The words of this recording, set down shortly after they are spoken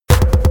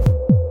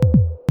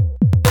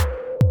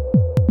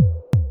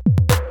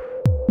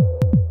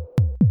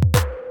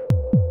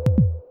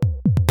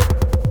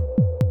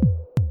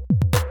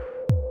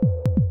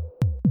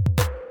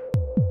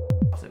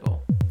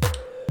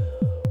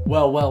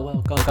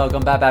Well. Go,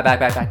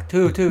 back.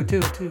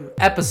 Two.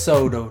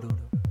 Episode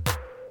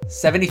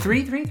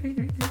 73?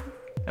 Three.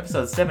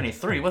 Episode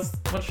 73?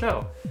 What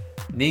show?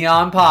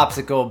 Neon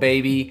Popsicle,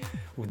 baby.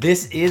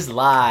 This is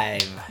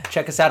live.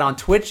 Check us out on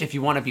Twitch if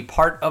you want to be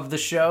part of the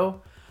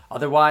show.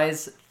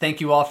 Otherwise,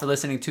 thank you all for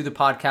listening to the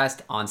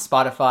podcast on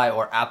Spotify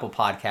or Apple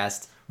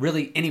Podcasts.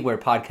 Really, anywhere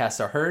podcasts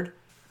are heard.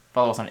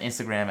 Follow us on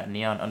Instagram at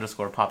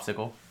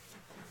neon_popsicle.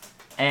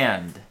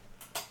 And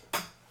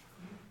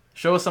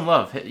show us some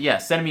love.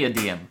 Send me a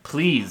DM,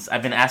 please.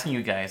 I've been asking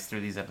you guys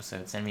through these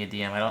episodes. Send me a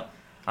DM. I don't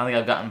think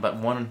I've gotten but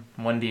one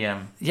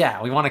DM.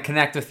 Yeah, we want to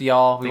connect with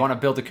y'all. We want to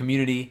build a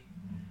community,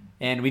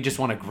 and we just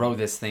want to grow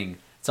this thing.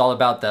 It's all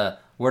about the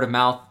word of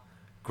mouth,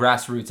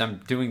 grassroots.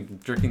 I'm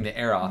jerking the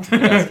air off. You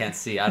guys can't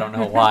see. I don't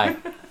know why.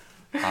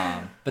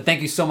 But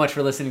thank you so much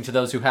for listening to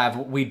those who have.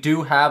 We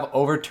do have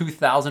over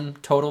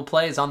 2,000 total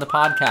plays on the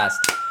podcast.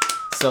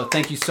 So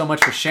thank you so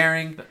much for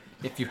sharing.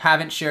 If you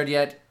haven't shared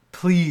yet,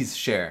 please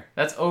share.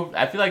 I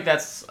feel like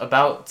that's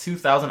about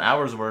 2,000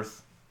 hours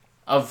worth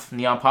of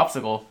Neon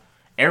Popsicle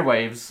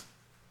airwaves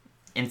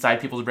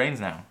inside people's brains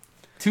now.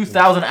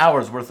 2,000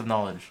 hours worth of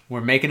knowledge.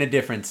 We're making a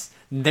difference.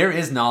 There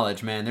is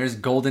knowledge, man. There's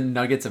golden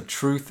nuggets of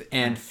truth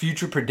and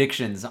future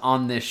predictions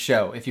on this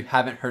show. If you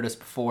haven't heard us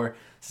before,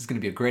 this is going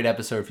to be a great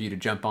episode for you to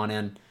jump on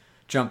in.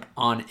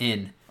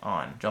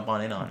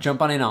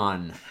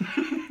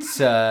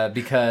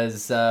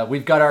 Because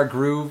we've got our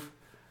groove.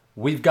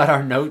 We've got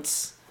our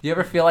notes. Do you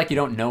ever feel like you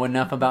don't know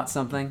enough about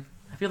something?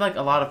 I feel like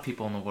a lot of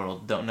people in the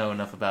world don't know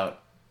enough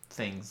about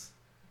things.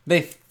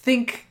 They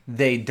think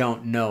they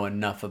don't know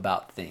enough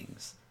about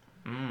things.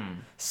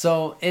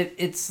 So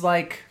it's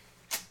like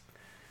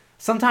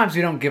sometimes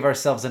we don't give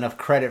ourselves enough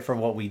credit for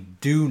what we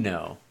do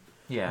know.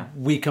 Yeah.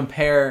 We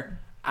compare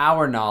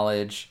our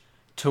knowledge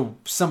to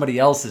somebody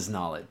else's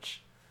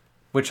knowledge,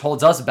 which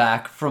holds us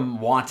back from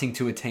wanting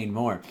to attain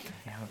more.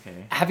 Yeah,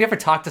 okay. Have you ever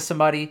talked to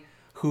somebody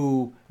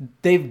who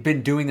they've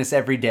been doing this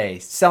every day,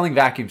 selling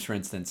vacuums, for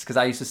instance, because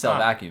I used to sell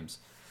vacuums.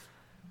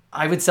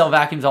 I would sell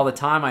vacuums all the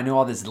time. I knew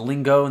all this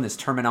lingo and this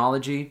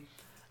terminology.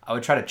 I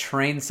would try to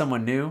train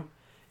someone new,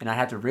 and I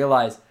had to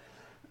realize,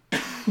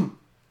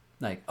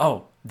 like,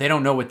 oh, they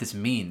don't know what this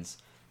means.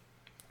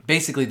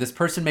 Basically, this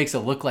person makes it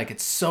look like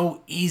it's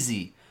so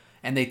easy,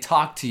 and they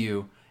talk to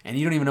you, and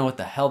you don't even know what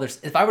the hell they're...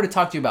 If I were to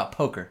talk to you about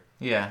poker...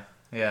 Yeah.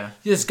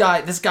 This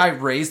guy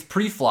raised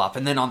pre-flop,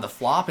 and then on the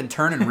flop and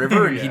turn and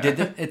river, and he did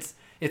it.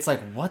 It's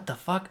like, what the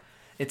fuck?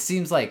 It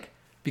seems like,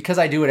 because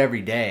I do it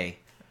every day...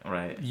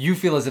 Right. You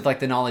feel as if like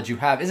the knowledge you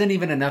have isn't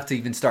even enough to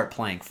even start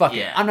playing. Fuck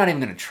it. I'm not even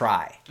going to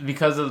try.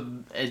 Because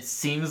it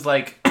seems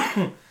like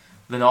the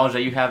knowledge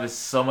that you have is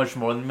so much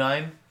more than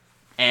mine,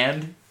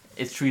 and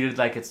it's treated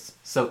like it's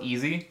so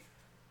easy.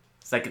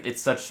 It's like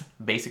it's such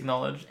basic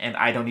knowledge, and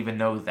I don't even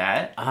know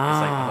that. It's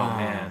like, oh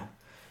man.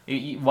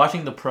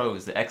 Watching the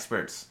pros, the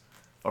experts,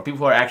 or people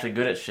who are actually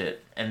good at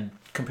shit, and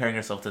comparing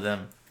yourself to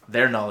them,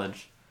 their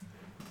knowledge,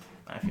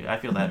 I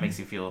feel that makes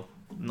you feel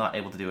not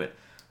able to do it.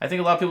 I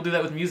think a lot of people do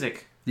that with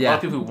music. Yeah. A lot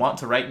of people who want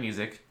to write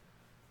music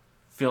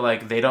feel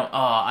like they don't.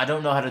 I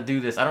don't know how to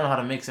do this. I don't know how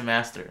to mix and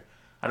master.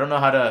 I don't know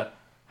how to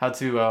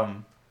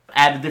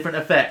add different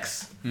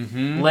effects,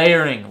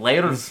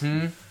 layers.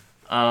 It's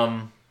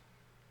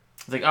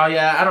like, oh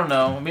yeah, I don't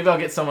know. Maybe I'll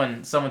get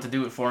someone to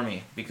do it for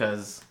me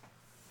because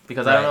I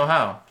don't know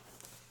how.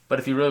 But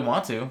if you really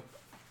want to,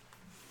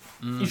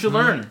 you should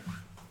learn.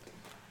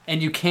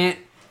 And you can't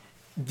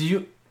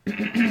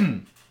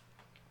and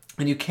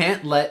you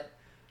can't let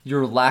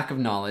your lack of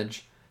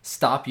knowledge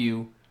stop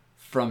you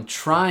from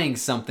trying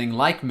something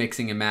like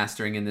mixing and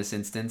mastering in this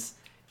instance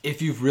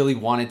if you've really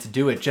wanted to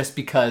do it, just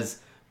because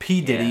P.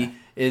 Diddy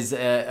is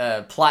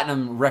a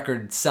platinum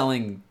record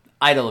selling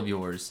idol of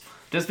yours.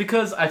 Just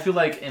because I feel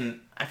like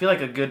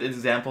a good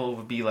example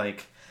would be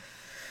like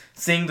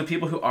seeing the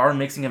people who are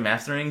mixing and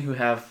mastering who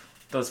have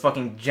those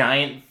fucking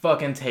giant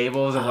fucking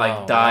tables of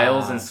like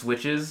dials and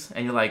switches,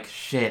 and you're like,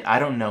 shit, I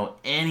don't know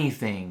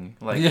anything.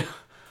 Like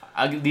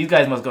these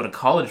guys must go to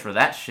college for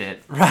that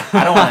shit.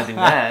 I don't want to do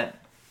that.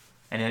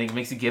 And then it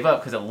makes you give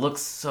up because it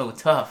looks so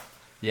tough.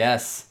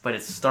 Yes. But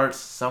it starts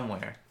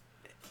somewhere.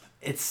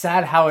 It's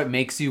sad how it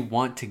makes you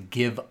want to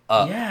give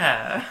up.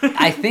 Yeah.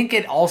 I think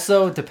it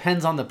also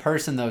depends on the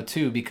person, though,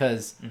 too,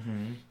 because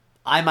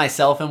I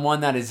myself am one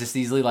that is just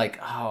easily like,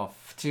 oh,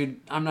 dude,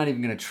 I'm not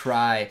even going to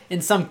try.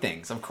 In some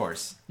things, of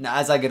course. Now,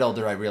 as I get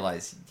older, I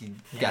realize you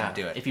got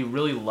to do it. If you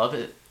really love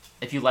it,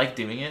 if you like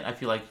doing it, I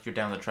feel like you're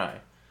down to try.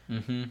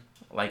 Mm-hmm.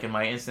 Like in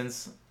my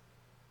instance,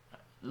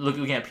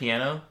 looking at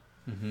piano,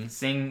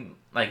 seeing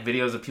like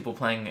videos of people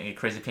playing a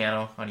crazy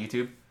piano on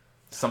YouTube.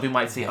 Some people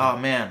might say, "Oh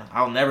man,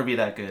 I'll never be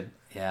that good."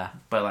 Yeah.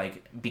 But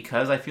like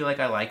because I feel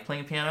like I like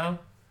playing piano,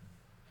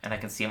 and I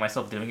can see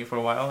myself doing it for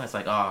a while, it's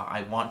like, oh,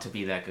 I want to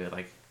be that good.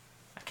 Like,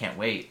 I can't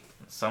wait.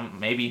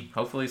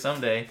 Hopefully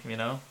someday, you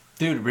know.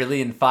 Dude,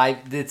 really,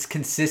 it's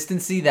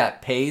consistency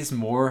that pays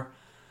more.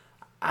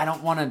 I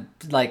don't want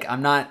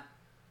to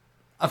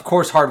of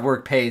course, hard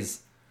work pays.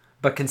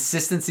 But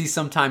consistency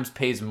sometimes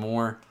pays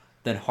more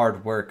than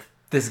hard work.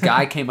 This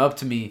guy came up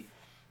to me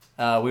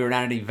we were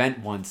at an event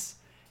once,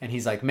 and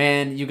he's like,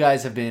 "Man, you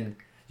guys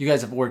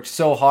have worked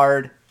so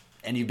hard,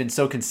 and you've been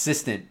so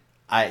consistent.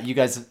 You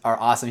guys are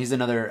awesome." He's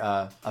another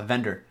a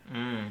vendor,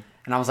 and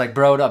I was like,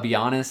 "Bro, to be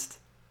honest,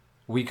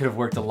 we could have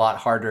worked a lot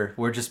harder.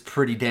 We're just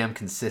pretty damn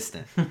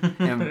consistent."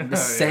 And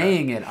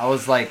saying it, I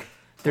was like,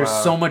 "There's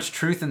so much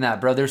truth in that,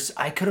 bro.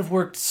 I could have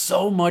worked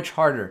so much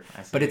harder,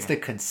 but it's the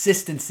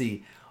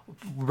consistency.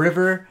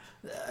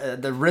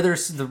 The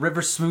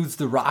river smooths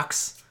the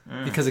rocks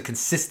because of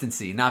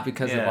consistency, not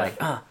because of like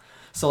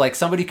So like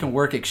somebody can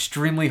work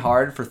extremely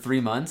hard for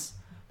 3 months,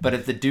 but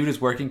if the dude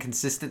is working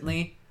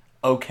consistently,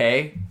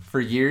 for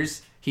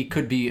years, he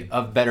could be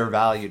of better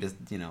value to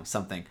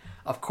something.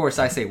 Of course,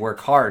 I say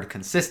work hard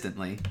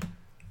consistently,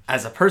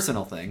 as a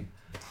personal thing,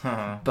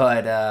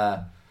 but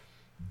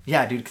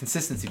yeah, dude,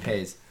 consistency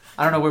pays.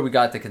 I don't know where we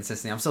got the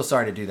consistency. I'm so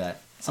sorry to do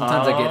that.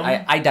 Sometimes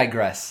I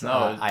digress.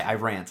 No, I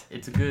rant.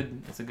 It's a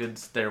good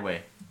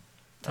stairway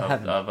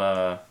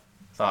of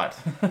thought.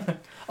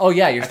 Oh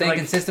yeah, you're staying like,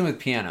 consistent with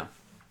piano.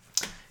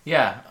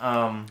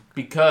 Yeah,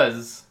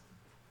 because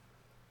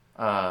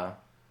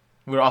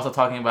we were also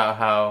talking about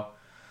how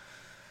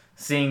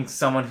seeing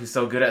someone who's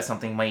so good at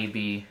something might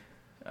be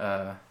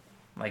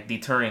like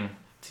deterring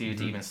to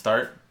even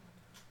start.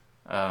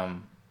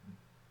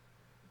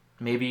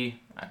 Maybe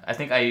I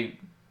think I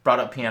brought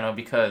up piano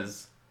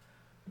because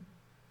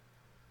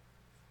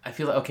I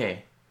feel like,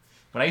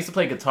 when I used to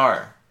play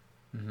guitar,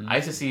 I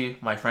used to see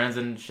my friends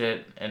and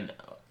shit and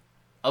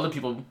other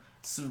people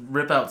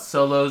rip out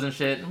solos and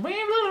shit.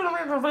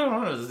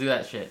 Just do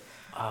that shit.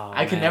 Oh,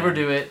 I could never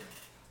do it.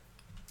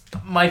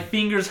 My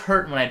fingers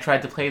hurt when I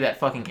tried to play that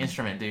fucking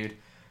instrument, dude.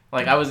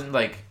 Like, I wasn't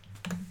like...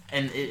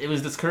 And it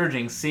was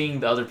discouraging seeing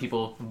the other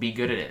people be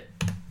good at it.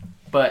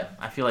 But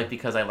I feel like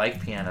because I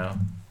like piano,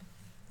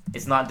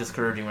 it's not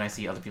discouraging when I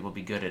see other people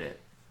be good at it.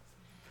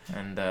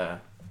 And I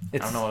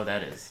don't know what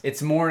that is.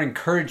 It's more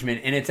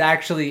encouragement, and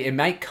it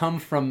might come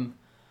from...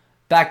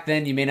 Back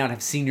then, you may not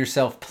have seen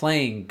yourself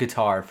playing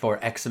guitar for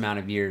X amount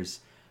of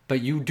years,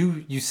 but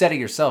you said it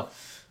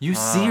yourself. You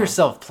see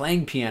yourself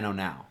playing piano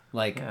now,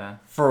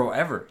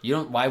 forever.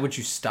 Why would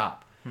you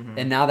stop?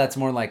 And now that's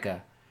more like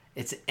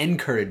it's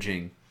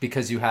encouraging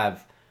because you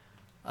have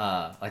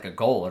like a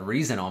goal, a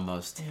reason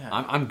almost. Yeah.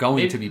 I'm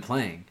going to be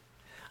playing.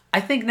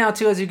 I think now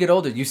too, as you get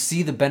older, you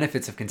see the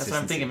benefits of consistency.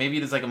 That's what I'm thinking. Maybe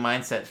it is like a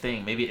mindset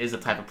thing. Maybe it is the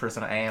type of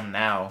person I am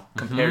now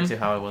compared to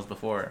how I was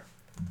before.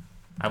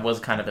 I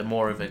was kind of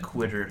more of a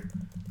quitter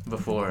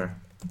before,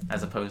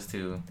 as opposed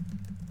to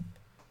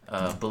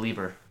a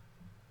believer.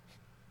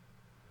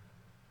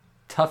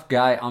 Tough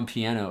guy on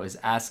piano is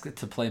asked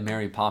to play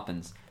Mary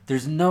Poppins.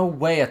 There's no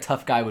way a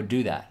tough guy would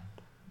do that.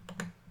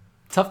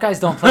 Tough guys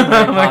don't play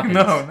Mary Poppins.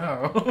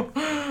 No.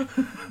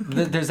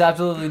 There's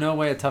absolutely no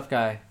way a tough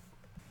guy.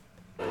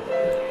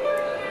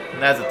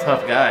 That's a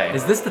tough guy.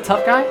 Is this the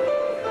tough guy?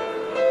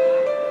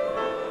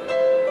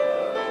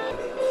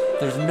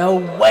 There's no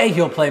way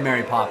he'll play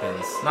Mary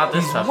Poppins. Not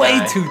this He's tough way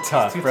guy. too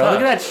tough, He's too bro. tough.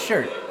 Look at that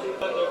shirt.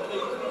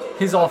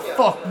 He's all,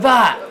 fuck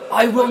that.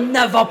 I will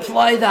never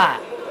play that.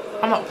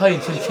 I'm not playing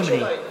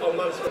Chimchimney.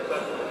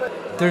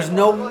 There's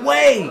no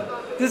way.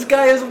 This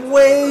guy is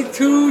way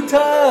too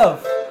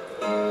tough.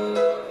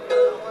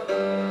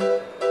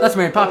 That's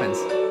Mary Poppins.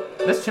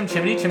 That's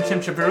Chimchimney, Chim Chim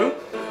Chibaroo.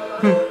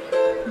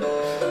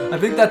 I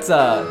think that's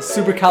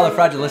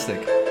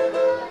supercalifragilistic.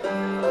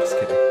 Just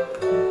kidding.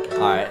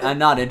 Alright, I'm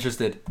not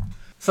interested.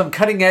 Some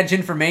cutting edge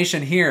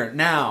information here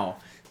now.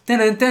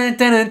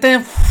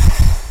 Dun-dun-dun-dun-dun-dun.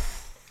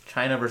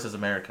 China versus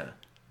America.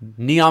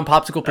 Neon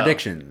popsicle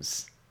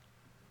predictions.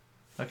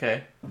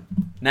 Okay.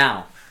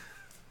 Now,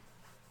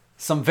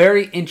 some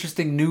very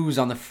interesting news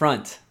on the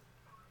front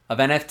of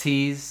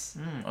NFTs,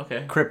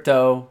 Okay.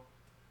 crypto,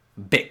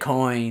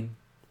 Bitcoin,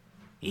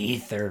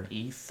 Ether.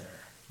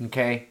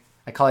 Okay?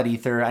 I call it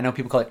Ether. I know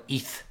people call it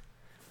ETH.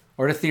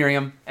 Or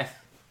Ethereum.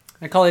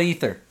 I call it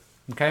Ether.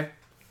 Okay?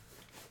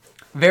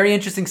 Very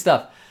interesting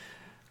stuff.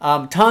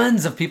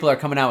 Tons of people are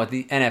coming out with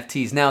the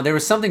NFTs. Now, there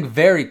was something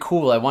very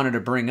cool I wanted to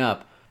bring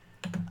up.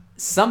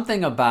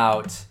 Something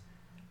about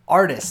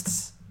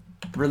artists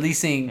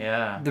releasing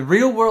the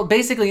real world.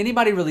 Basically,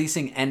 anybody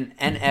releasing an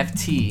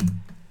NFT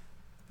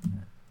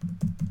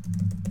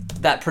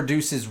that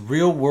produces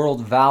real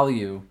world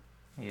value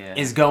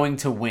is going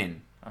to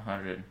win.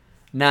 100.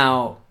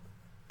 Now,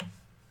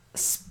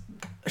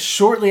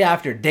 shortly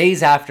after,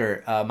 days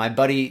after, my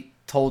buddy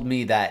told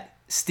me that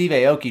Steve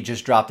Aoki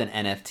just dropped an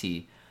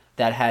NFT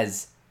that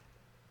has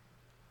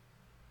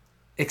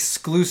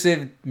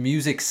exclusive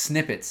music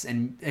snippets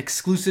and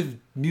exclusive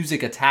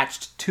music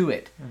attached to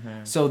it.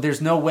 So there's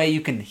no way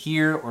you can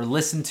hear or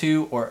listen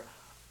to or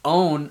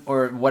own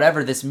or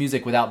whatever this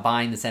music without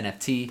buying this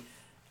NFT.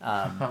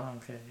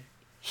 Okay.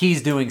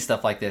 He's doing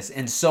stuff like this,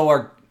 and so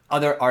are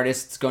other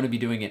artists going to be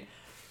doing it.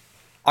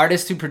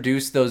 Artists who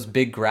produce those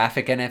big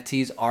graphic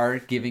NFTs are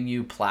giving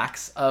you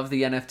plaques of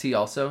the NFT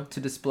also to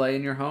display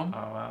in your home. Oh,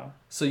 wow.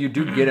 So you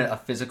do get a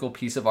physical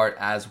piece of art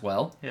as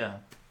well. Yeah.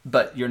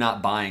 But you're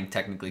not buying,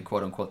 technically,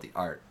 quote unquote, the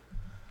art.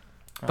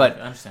 But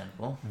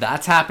understandable.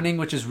 that's happening,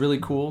 which is really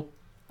cool.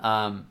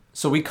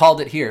 So we called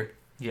it here.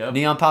 Yep.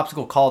 Neon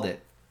Popsicle called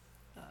it.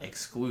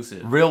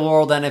 Exclusive. Real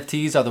world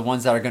NFTs are the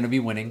ones that are going to be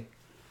winning.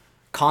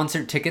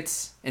 Concert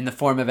tickets in the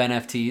form of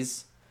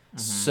NFTs.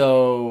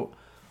 So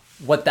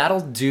what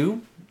that'll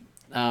do,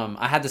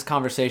 I had this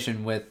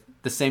conversation with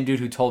the same dude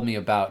who told me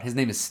about, his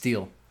name is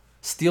Steel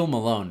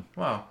Malone.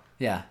 Wow.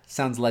 Yeah,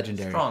 sounds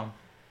legendary. Strong.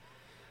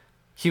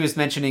 He was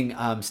mentioning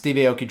Steve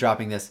Aoki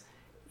dropping this.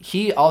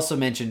 He also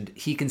mentioned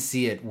he can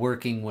see it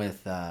working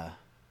with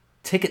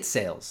ticket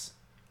sales.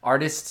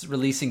 Artists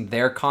releasing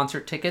their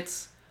concert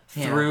tickets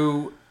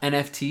through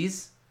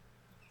NFTs.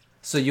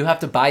 So you have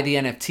to buy the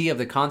NFT of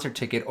the concert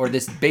ticket, or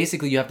this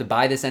basically you have to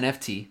buy this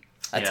NFT.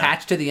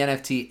 Attached to the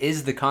NFT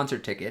is the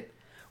concert ticket,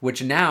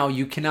 which now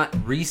you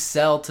cannot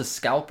resell to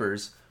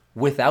scalpers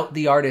without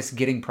the artist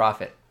getting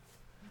profit.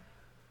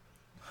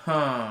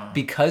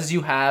 Because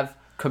you have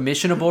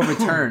commissionable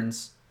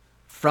returns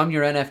from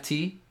your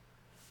NFT,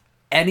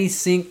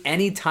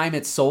 any time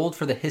it's sold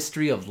for the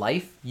history of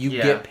life, you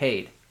get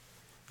paid.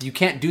 You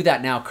can't do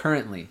that now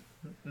currently.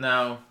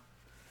 Now,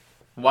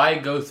 why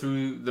go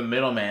through the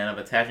middleman of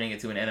attaching it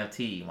to an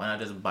NFT? Why not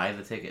just buy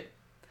the ticket?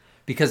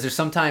 Because there's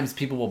sometimes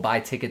people will buy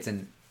tickets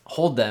and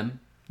hold them,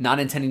 not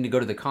intending to go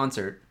to the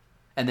concert,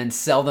 and then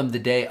sell them the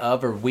day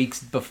of or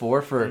weeks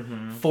before for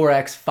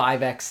 4x,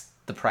 5x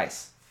the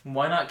price.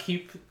 Why not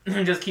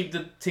just keep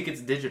the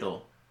tickets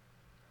digital?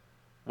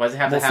 Why does it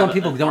have to have some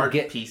people an don't art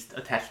get piece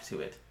attached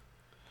to it?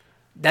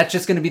 That's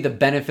just going to be the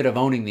benefit of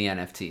owning the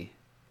NFT.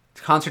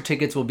 Concert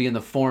tickets will be in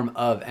the form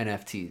of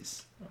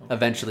NFTs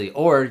eventually.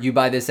 Or you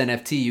buy this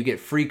NFT, you get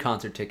free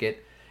concert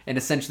ticket. And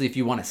essentially, if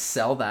you want to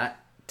sell that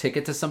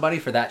ticket to somebody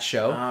for that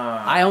show,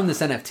 I own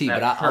this NFT,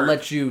 but I'll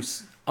let you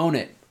own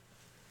it.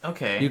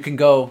 Okay. You can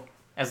go...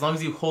 As long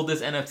as you hold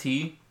this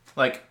NFT,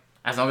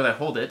 as long as I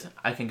hold it,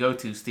 I can go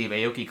to Steve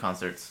Aoki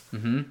concerts.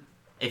 Mm-hmm.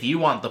 If you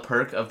want the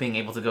perk of being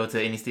able to go to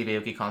any Steve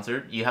Aoki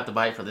concert, you have to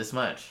buy it for this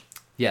much.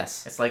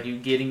 Yes. It's like you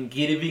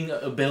giving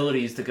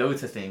abilities to go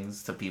to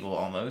things to people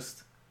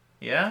almost.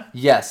 Yeah?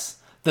 Yes.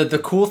 The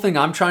cool thing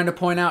I'm trying to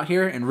point out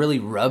here and really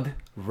rub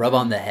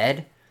on the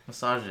head,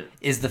 massage it,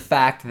 is the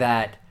fact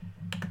that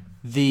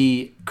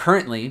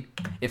currently,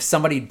 if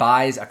somebody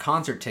buys a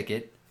concert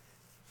ticket,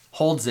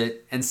 holds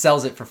it, and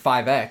sells it for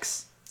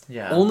 5x,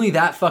 only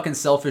that fucking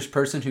selfish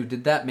person who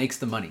did that makes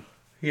the money.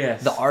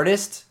 Yes. The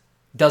artist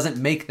doesn't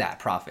make that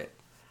profit.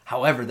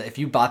 However, if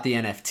you bought the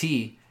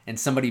NFT and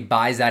somebody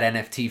buys that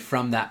NFT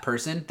from that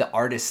person, the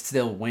artist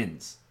still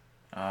wins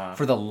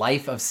for the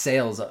life of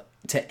sales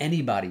to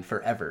anybody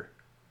forever.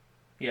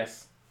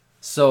 Yes.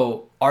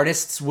 So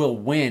artists will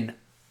win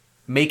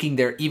making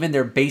even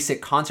their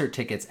basic concert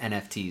tickets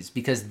NFTs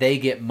because they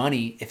get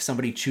money if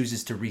somebody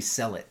chooses to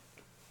resell it.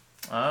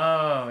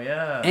 Oh,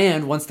 yeah.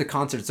 And once the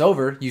concert's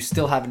over, you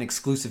still have an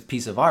exclusive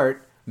piece of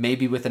art,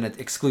 maybe with an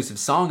exclusive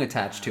song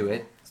attached to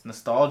it. It's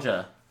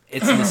nostalgia.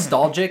 It's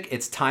nostalgic,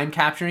 it's time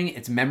capturing,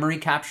 it's memory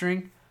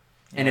capturing,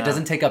 and it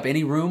doesn't take up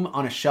any room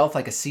on a shelf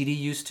like a CD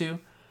used to.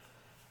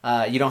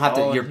 You don't have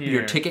to.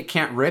 Your ticket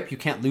can't rip. You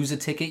can't lose a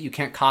ticket. You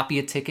can't copy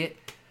a ticket.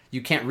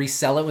 You can't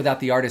resell it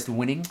without the artist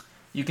winning.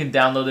 You can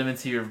download them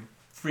into your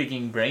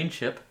freaking brain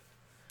chip.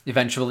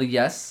 Eventually,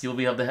 yes. You'll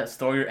be able to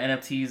store your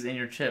NFTs in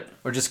your chip.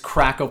 Or just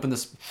crack open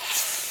this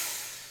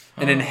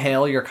and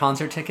inhale your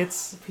concert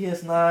tickets.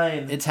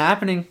 PS9. It's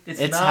happening. It's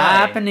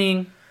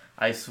happening.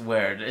 I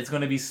swear, it's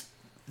gonna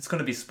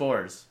be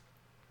spores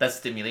that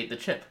stimulate the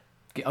chip.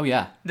 Oh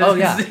yeah.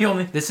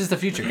 This is the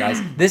future,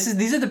 guys.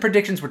 These are the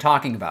predictions we're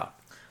talking about.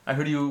 I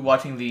heard you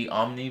watching the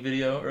Omni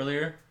video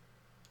earlier.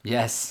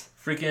 Yes.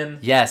 Freaking.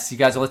 Yes, you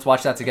guys. Let's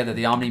watch that together.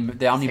 The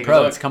Omni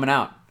Pro. It's coming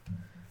out.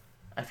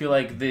 I feel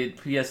like the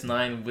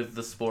PS9 with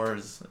the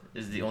spores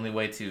is the only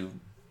way to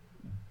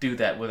do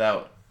that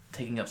without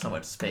taking up so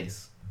much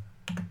space.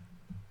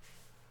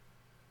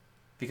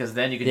 Because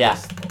then you can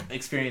just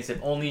experience it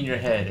only in your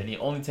head, and you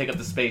only take up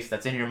the space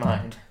that's in your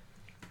mind.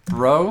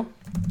 Bro,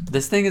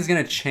 this thing is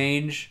gonna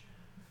change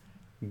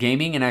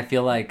gaming, and I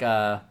feel like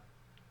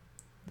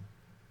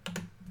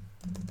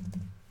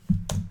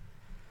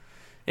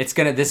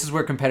this is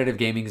where competitive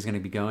gaming is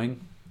gonna be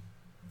going.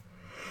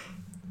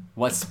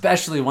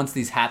 Especially once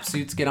these hap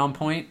suits get on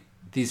point,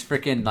 these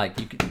freaking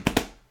you can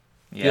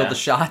feel the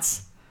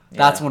shots.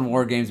 That's when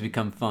war games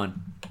become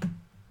fun.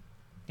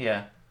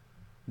 Yeah.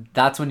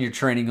 That's when you're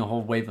training a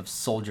whole wave of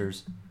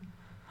soldiers.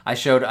 I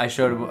showed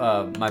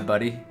my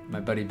buddy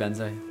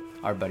Benza,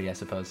 our buddy, I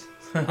suppose.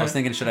 I was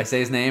thinking, should I say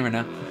his name or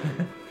no?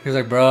 He was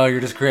like, bro,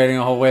 you're just creating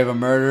a whole wave of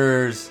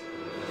murderers.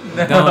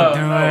 Don't do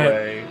it.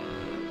 Way.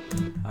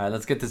 All right,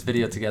 let's get this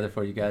video together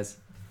for you guys.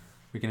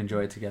 We can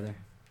enjoy it together.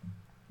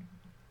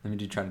 Let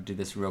me try to do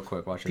this real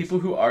quick. Watch this. People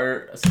who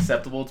are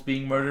susceptible to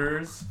being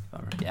murderers,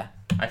 yeah,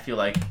 I feel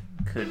like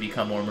could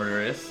become more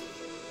murderous.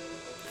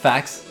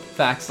 Facts.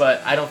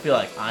 But I don't feel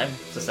like I'm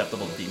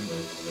susceptible to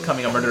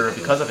becoming a murderer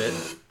because of it.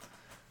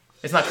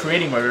 It's not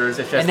creating murderers.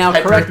 It's just. And now,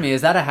 correct me. Is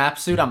that a hap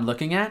suit I'm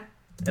looking at?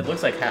 It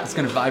looks like hap. It's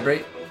gonna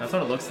vibrate. That's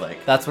what it looks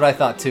like. That's what I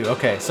thought too.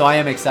 Okay, so I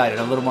am excited.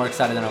 I'm a little more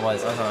excited than I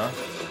was.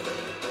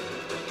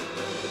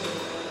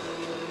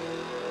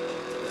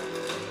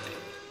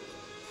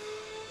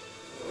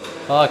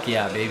 Fuck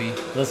yeah, baby.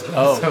 Let's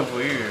go. So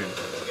weird.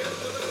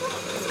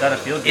 It's gotta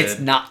feel good. It's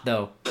not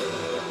though.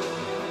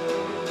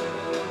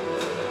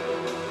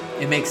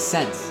 It makes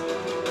sense.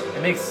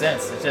 It makes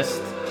sense. It's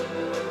just,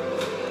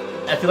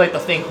 I feel like the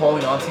thing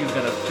holding on to you is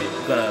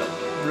gonna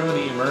ruin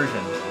the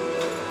immersion.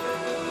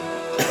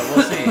 But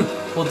we'll see.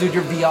 Well, dude,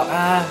 your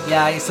VR.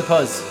 Yeah, I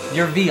suppose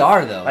your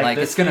VR though. Like Like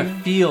this it's gonna thing?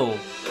 feel.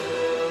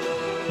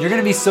 You're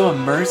gonna be so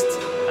immersed.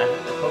 I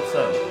hope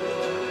so.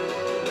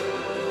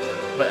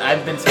 But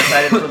I've been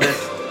excited for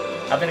this.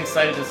 I've been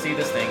excited to see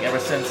this thing ever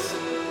since,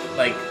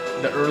 like,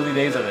 the early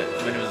days of it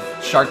when it was.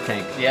 Shark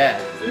Tank. Yeah.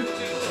 15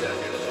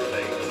 seconds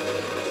remaining.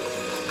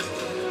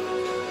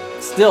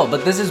 Still,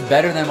 but this is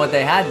better than what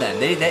they had then.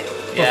 They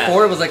Yeah.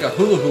 before it was like a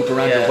hula hoop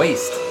around Yeah. your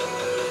waist.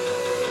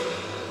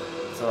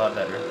 It's a lot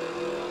better.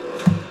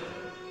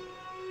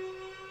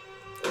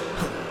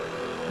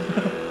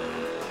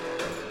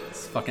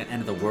 It's fucking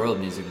end of the world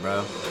music,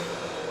 bro.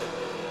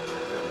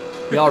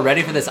 Y'all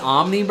ready for this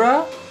Omni,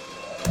 bro?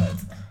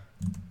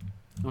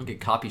 Don't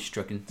get copy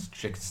strucken.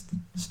 Struck.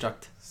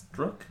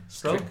 Struck?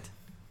 Strict.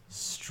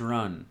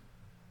 Strun.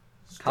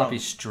 Copy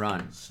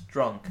strun.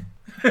 Strunk.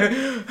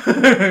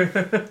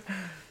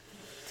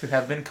 To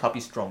have been copy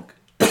strunk.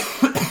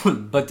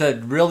 But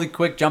to really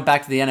quick jump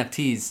back to the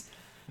NFTs,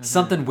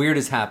 something weird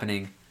is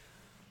happening.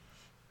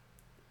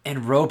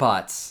 And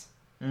robots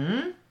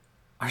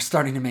are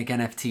starting to make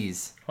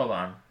NFTs. Hold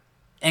on.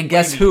 And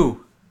guess do you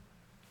who?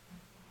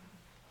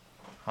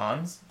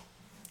 Hans?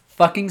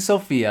 Fucking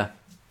Sophia.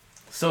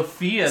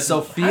 Sophia.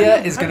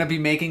 Sophia is going to be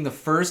making the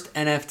first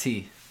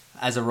NFT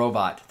as a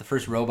robot. The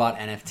first robot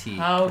NFT,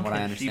 How from what I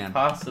can she understand.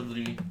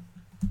 possibly...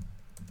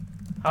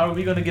 How are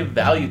we going to give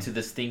value to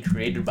this thing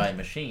created by a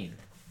machine?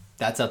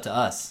 That's up to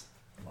us.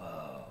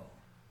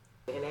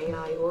 In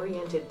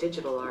AI-oriented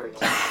digital art.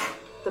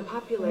 The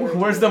popularity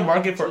Where's the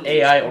market for of NFTs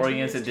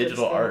AI-oriented continues to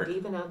digital expand art?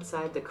 Even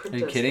outside the crypto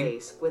you kidding?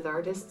 space, with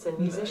artists and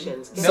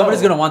musicians.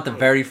 Somebody's No. going to want the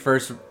very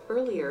first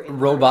Earlier in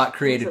robot March,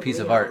 created Kings piece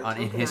of Leon art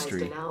in tokenized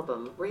history. an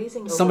album,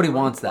 raising over Somebody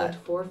wants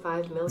that.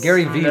 1.45 million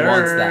Gary Vee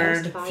wants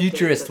Nerd. that.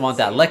 Futurists want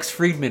that. Lex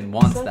Friedman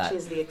wants Such that.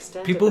 is the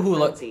extent People of the who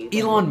look- frenzy that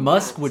Elon Moon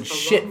Musk Labs, would a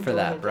shit for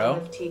that, bro.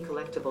 long-dormant NFT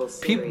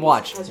collectible People series,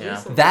 watch. has Yeah.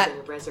 recently That-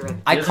 been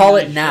resurrected. I Doesn't call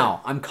really it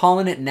now. I'm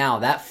calling it now.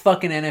 That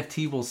fucking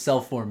NFT will sell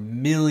for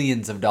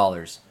millions of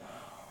dollars.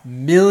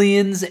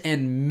 Millions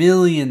and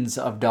millions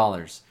of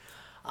dollars.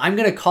 I'm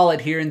going to call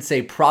it here and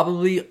say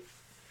probably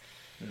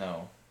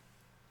No.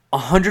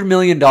 $100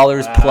 million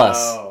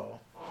plus.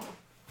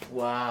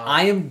 Wow.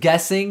 I am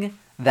guessing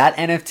that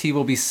NFT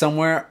will be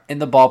somewhere in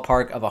the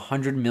ballpark of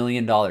 $100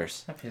 million.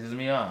 That pisses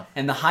me off.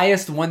 And the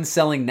highest one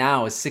selling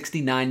now is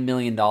 $69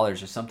 million or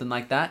something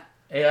like that.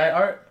 AI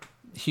art?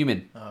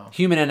 Human. Oh.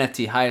 Human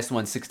NFT, highest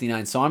one,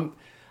 69. So I'm...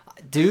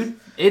 Dude,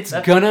 it's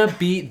That- gonna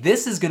be...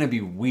 This is gonna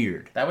be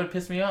weird. That would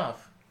piss me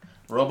off.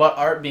 Robot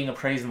art being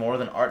appraised more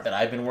than art that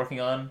I've been working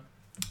on.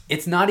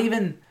 It's not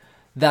even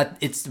that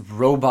it's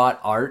robot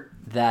art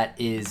that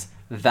is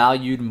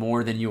valued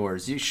more than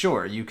yours.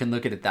 Sure, you can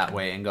look at it that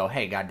way and go,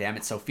 hey, goddamn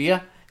it,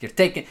 Sophia, you're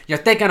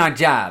taking our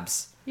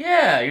jobs.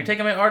 Yeah, you're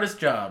taking my artist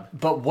job.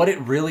 But what it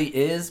really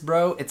is,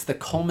 bro, it's the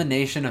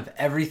culmination of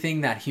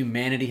everything that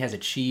humanity has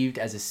achieved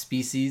as a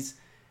species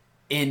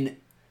in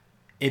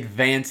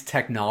advanced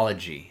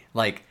technology.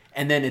 Like,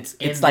 and then it's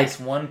It's like, this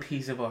one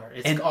piece of art.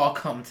 It's and- all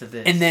come to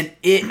this. and then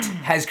it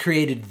has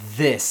created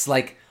this.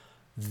 Like,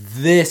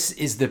 this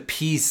is the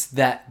piece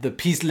that, the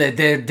piece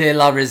de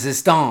la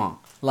résistance.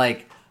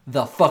 Like,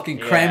 the fucking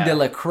creme Yeah. de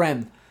la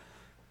creme.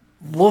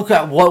 Look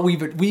at what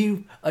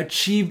we've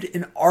achieved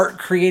an art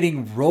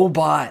creating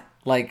robot.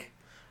 Like,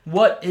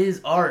 what is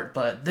art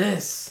but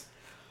this?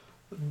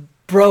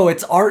 bro,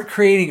 it's art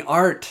creating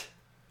art.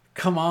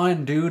 Come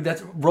on, dude.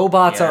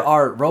 Robots Yeah. are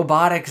art.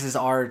 Robotics is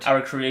art.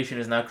 Our creation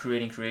is now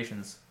creating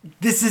creations.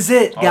 This is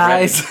it,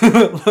 guys.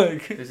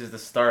 Like, This is the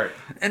start.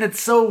 and it's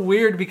so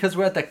weird because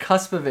we're at the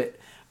cusp of it.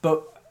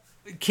 But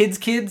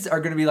kids are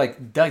gonna be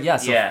like, duh, yeah.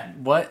 So Yeah.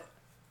 what?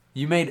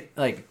 You made,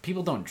 like,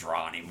 people don't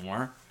draw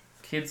anymore.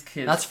 Kids.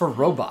 That's for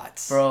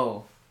robots.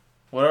 Bro,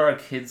 what are our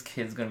kids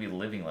gonna be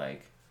living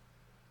like?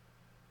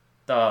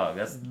 Dog,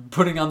 that's...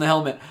 Putting on the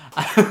helmet.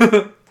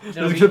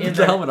 It'll be Put in the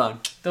their- helmet on.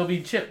 They'll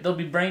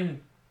be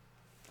brain...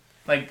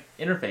 like,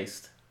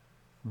 interfaced.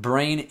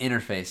 Brain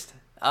interfaced.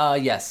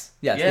 Yes.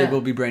 Yes, Yeah. they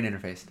will be brain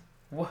interfaced.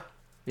 What?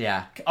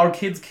 Yeah. Our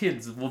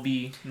kids will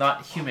be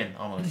not human,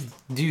 almost.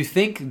 Do you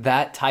think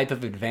that type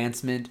of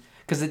advancement,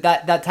 because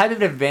that type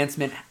of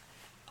advancement,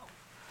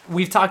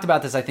 we've talked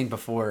about this I think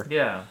before,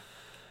 Yeah.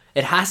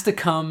 it has to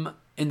come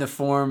in the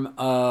form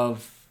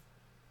of,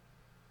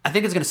 I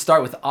think it's going to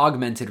start with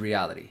augmented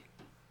reality,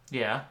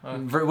 Yeah.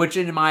 which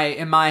in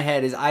my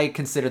head is, I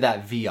consider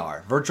that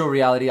VR, virtual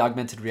reality,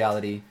 augmented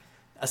reality,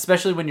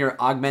 especially when you're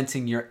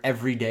augmenting your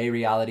everyday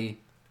reality.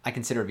 I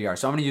consider VR.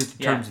 So I'm going to use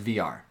the terms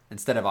VR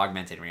instead of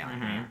augmented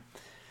reality.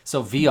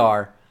 So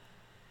VR,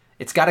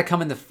 it's got to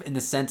come in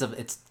the sense of,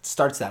 it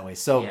starts that way.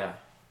 So Yeah.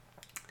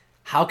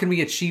 how can we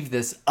achieve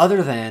this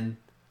other than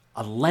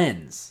a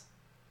lens?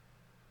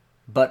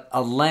 But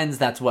a lens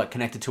that's what,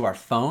 connected to our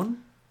phone?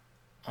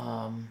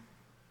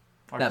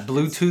 that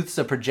Bluetooth's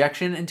a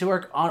projection into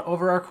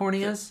over our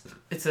corneas.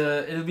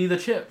 It'll be the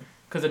chip,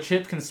 because the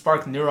chip can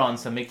spark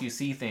neurons to make you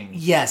see things.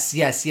 Yes.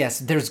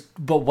 There's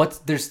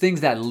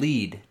things that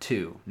lead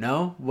to,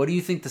 no? What do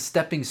you think the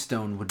stepping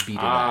stone would be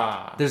to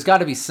that? There's got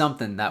to be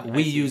something that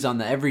we use on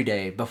the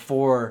everyday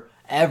before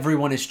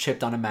everyone is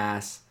chipped on a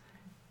mass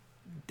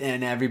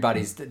and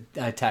everybody's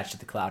attached to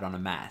the cloud on a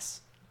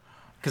mass.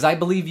 Because I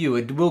believe you,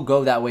 it will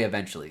go that way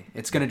eventually.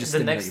 It's going to just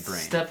stimulate your brain. The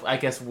next step, I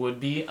guess, would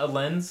be a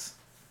lens,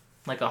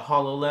 like a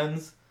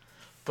HoloLens.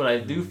 But I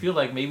do feel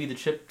like maybe the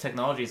chip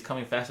technology is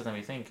coming faster than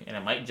we think, and it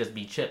might just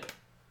be chip.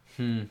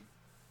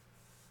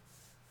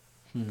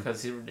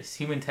 Because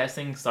human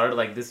testing started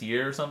like this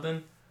year or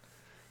something.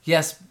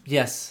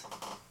 Yes.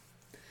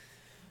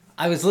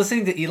 I was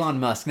listening to Elon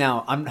Musk.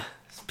 Now,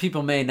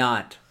 people may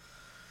not,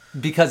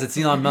 because it's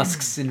Elon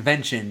Musk's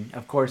invention.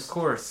 Of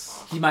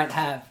course, he might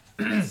have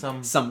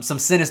some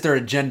sinister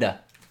agenda,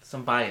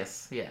 some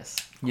bias. Yes,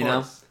 you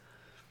know.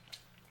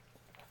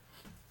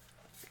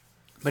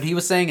 But he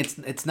was saying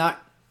it's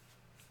not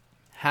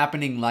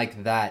happening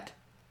like that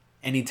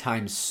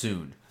anytime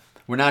soon.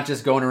 We're not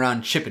just going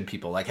around chipping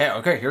people like, hey,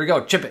 okay, here we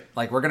go, chip it.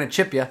 Like, we're going to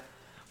chip you.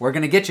 We're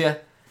going to get you.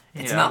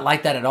 It's not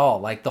like that at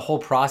all. Like, the whole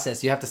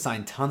process, you have to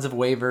sign tons of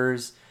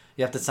waivers.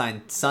 You have to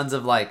sign tons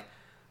of, like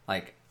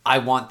I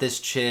want this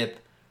chip.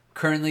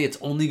 Currently, it's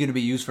only going to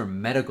be used for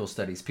medical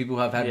studies. People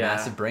who have had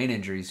massive brain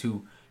injuries,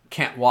 who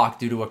can't walk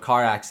due to a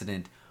car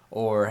accident,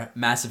 or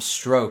massive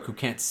stroke, who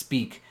can't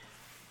speak.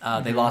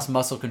 They lost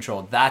muscle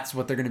control. That's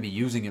what they're going to be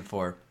using it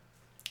for.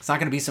 It's not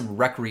going to be some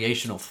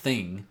recreational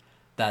thing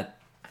that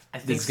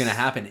is going to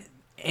happen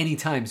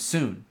anytime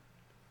soon.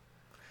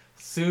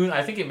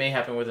 I think it may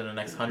happen within the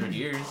next 100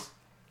 years.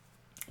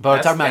 But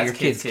we're talking about your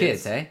kids,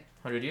 eh?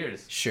 100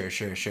 years. Sure.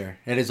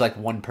 It is like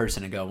one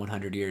person ago,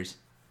 100 years.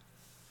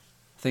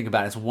 Think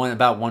about it. It's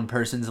about one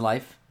person's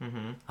life.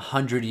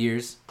 100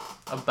 years.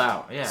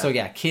 About, yeah. So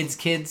yeah,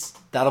 kids,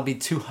 that'll be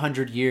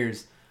 200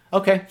 years.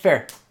 Okay,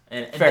 fair.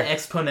 And the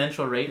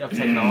exponential rate of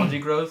technology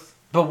growth.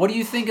 But what do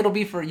you think it'll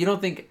be for,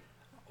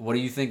 what do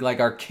you think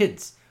like our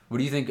kids? What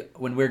do you think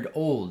when we're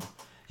old?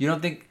 You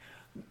don't think,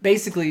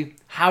 basically,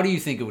 how do you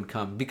think it would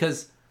come?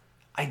 Because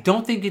I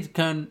don't think it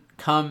can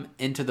come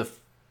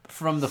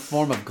from the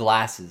form of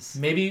glasses.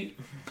 Maybe.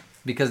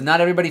 Because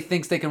not everybody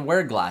thinks they can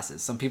wear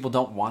glasses. Some people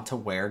don't want to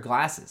wear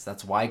glasses.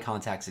 That's why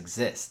contacts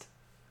exist.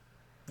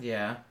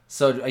 Yeah.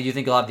 So you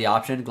think you'll have the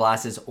option,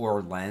 glasses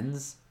or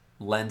lens?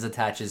 Lens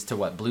attaches to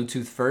what,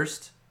 Bluetooth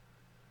first?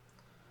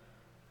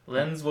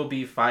 Lens will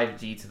be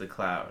 5G to the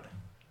cloud.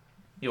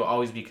 You'll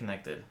always be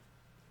connected.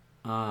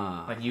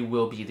 Like, you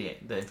will be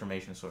the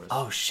information source.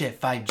 Oh,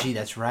 shit, 5G,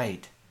 that's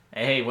right.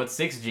 Hey, what's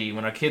 6G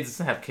when our kids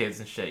have kids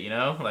and shit, you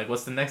know? Like,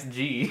 what's the next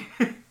G?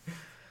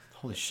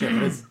 Holy shit,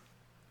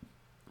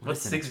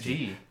 what's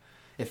 6G?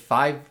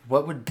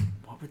 What would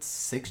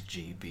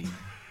 6G be?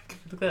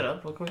 Look that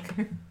up real quick.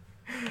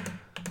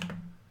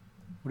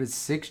 What is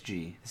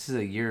 6G? This is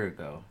a year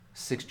ago.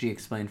 6G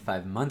explained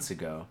 5 months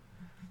ago.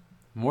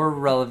 More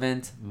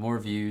relevant, more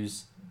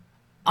views.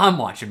 I'm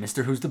watching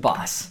Mr. Who's the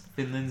Boss.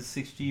 Finland's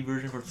 6G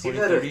version for 2030. So you've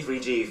heard of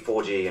 3G,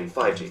 4G, and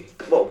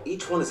 5G. Well,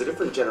 each one is a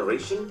different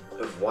generation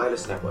of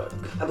wireless network.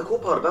 And the cool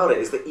part about it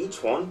is that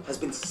each one has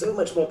been so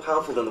much more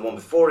powerful than the one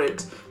before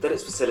it that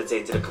it's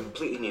facilitated a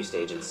completely new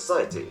stage in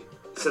society.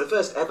 So the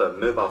first ever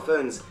mobile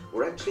phones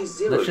were actually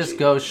 0G. Let's just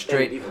go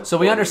straight. So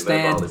we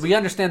understand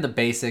the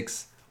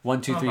basics.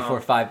 1, 2, 3,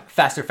 4, 5.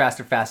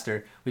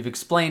 Faster. We've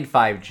explained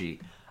 5G.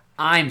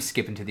 I'm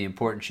skipping to the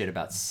important shit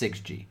about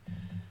 6G.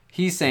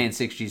 He's saying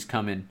 6G's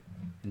coming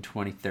in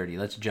 2030.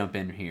 Let's jump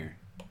in here.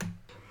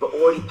 But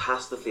already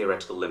past the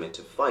theoretical limit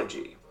of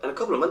 5G. And a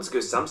couple of months ago,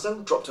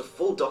 Samsung dropped a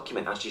full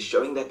document actually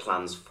showing their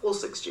plans for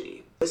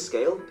 6G. This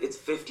scale, it's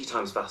 50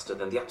 times faster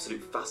than the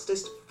absolute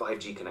fastest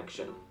 5G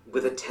connection,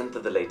 with 1/10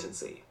 of the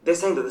latency. They're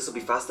saying that this will be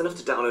fast enough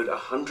to download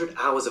 100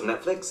 hours of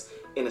Netflix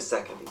in a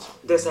second.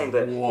 They're saying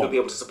that it'll be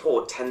able to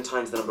support 10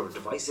 times the number of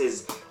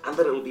devices, and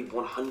that it'll be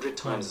 100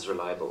 times as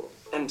reliable.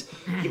 And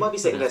you might be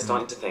sitting there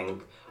starting to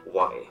think,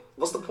 why?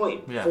 What's the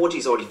point? 4G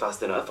is already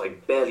fast enough, I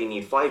barely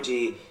need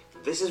 5G,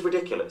 this is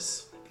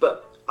ridiculous.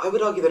 But I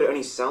would argue that it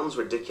only sounds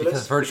ridiculous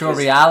because virtual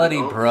reality,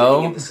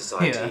 bro. In the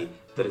society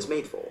that it's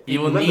made for. You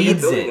will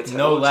need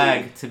no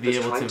lag to be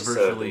able to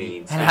virtually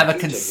and have a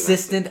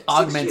consistent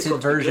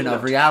augmented version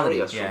of reality.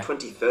 From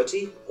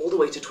 2030 all the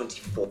way to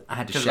 2040. I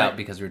had to shout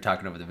because we were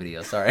talking over the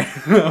video. Sorry,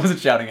 I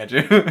wasn't shouting at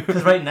you.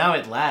 Because right now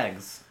it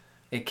lags.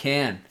 It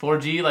can.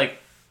 4G, like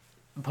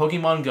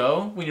Pokemon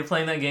Go, when you're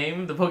playing that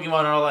game, the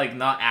Pokemon are like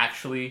not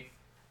actually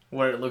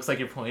where it looks like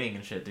you're pointing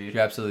and shit, dude.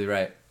 You're absolutely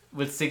right.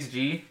 With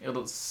 6G,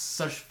 it'll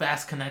such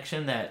fast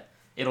connection that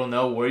it'll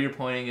know where you're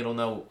pointing. It'll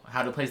know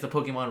how to place the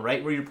Pokemon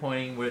right where you're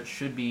pointing, where it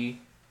should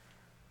be.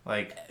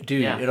 Like,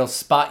 dude, it'll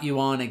spot you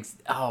on.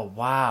 Oh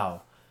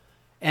wow!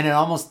 And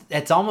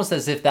it's almost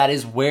as if that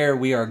is where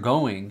we are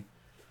going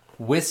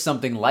with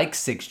something like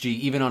 6G,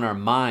 even on our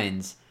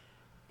minds,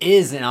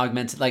 is an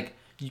augmented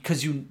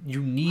because you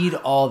need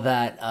all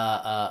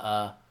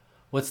that.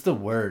 What's the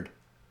word?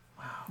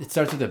 Wow. It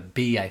starts with a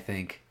B, I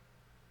think.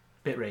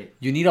 Bit rate.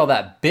 You need all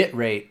that bit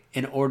rate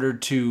in order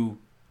to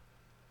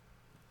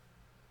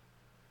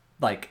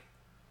like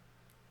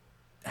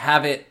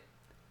have it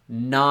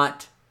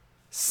not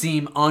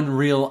seem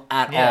unreal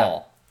at Yeah.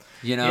 all.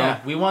 You know? Yeah,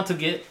 we want to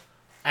get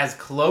as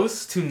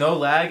close to no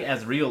lag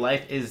as real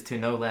life is to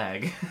no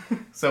lag,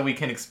 so we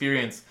can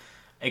experience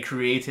a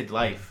created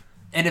life.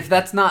 And if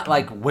that's not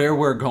like where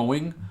we're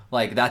going,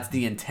 like that's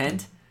the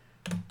intent,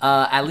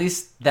 at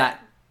least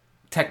that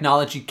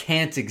technology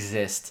can't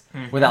exist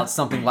without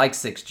something like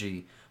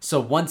 6G. So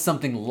once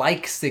something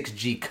like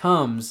 6G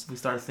comes, We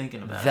start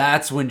thinking about it.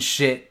 that's when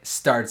shit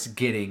starts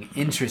getting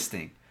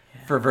interesting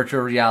for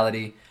virtual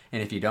reality.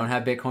 And if you don't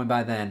have Bitcoin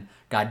by then,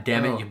 god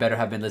damn it, Oh. you better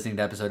have been listening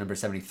to episode number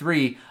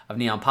 73 of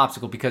Neon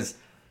Popsicle, because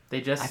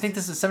They just I think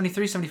this is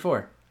 73,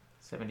 74.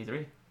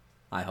 73.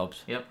 I hope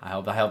so. Yep. I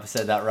hope I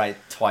said that right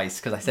twice,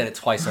 because I said it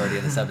twice already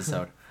in this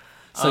episode.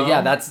 So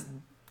yeah, that's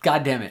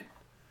god damn it.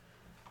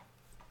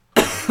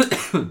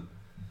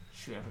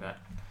 Shoot, I forgot.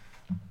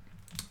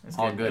 It's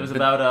All good, It was but-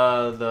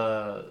 about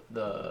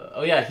the.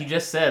 Oh yeah, he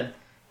just said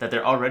that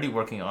they're already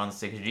working on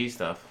 6G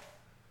stuff.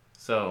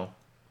 So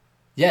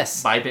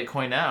Yes. buy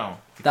Bitcoin now.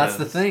 That's the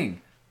because-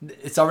 thing.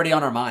 It's already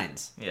on our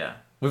minds. Yeah.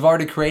 We've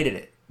already created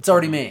it. It's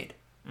already made.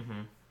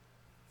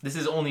 This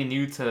is only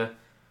new to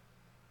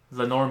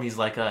the normies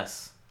like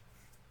us.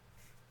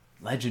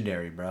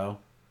 Legendary, bro.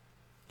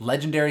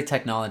 Legendary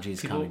technology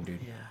is People- coming,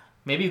 dude. Yeah.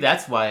 Maybe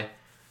that's why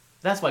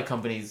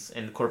companies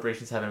and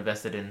corporations have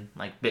invested in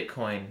like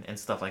Bitcoin and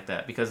stuff like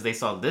that, because they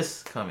saw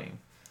this coming.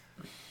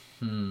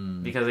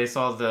 Because they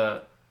saw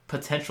the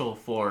potential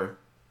for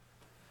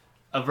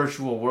a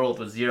virtual world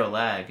with zero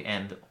lag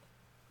and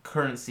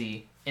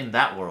currency in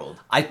that world.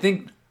 I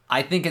think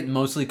it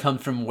mostly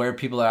comes from where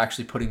people are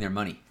actually putting their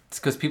money. It's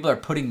because people are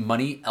putting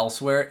money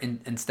elsewhere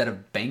instead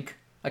of bank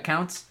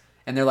accounts,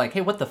 and they're like,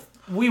 "Hey, what the?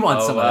 We want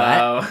Oh, some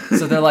wow. of that."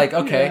 So they're like,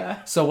 "Okay."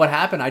 Yeah. So what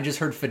happened? I just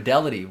heard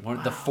Fidelity,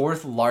 the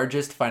fourth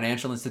largest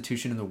financial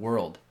institution in the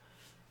world,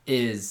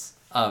 is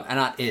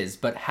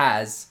but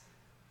has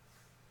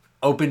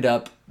opened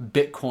up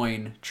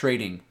Bitcoin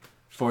trading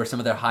for some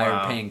of their higher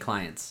Wow. paying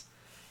clients.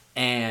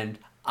 And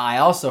I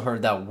also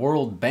heard that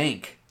World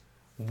Bank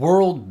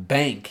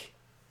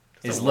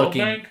is the World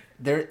looking Bank?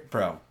 there,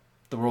 bro.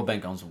 The World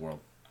Bank owns the world.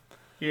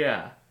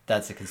 Yeah.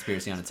 That's a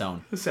conspiracy on its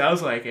own.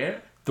 Sounds like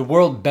it. The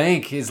World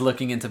Bank is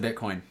looking into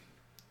Bitcoin.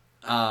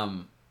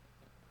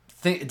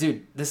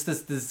 Dude, this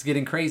is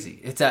getting crazy.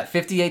 It's at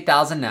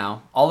 58,000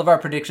 now. All of our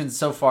predictions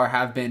so far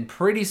have been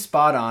pretty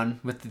spot on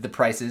with the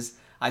prices.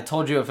 I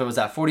told you if it was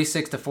at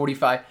 46 to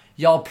 45,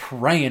 y'all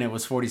praying it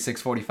was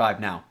 46, 45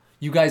 now.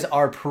 You guys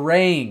are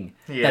praying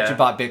that Yeah. you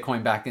bought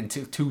Bitcoin back in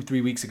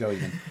 3 weeks ago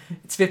even.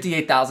 It's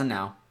 58,000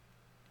 now.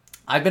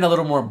 I've been a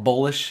little more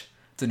bullish.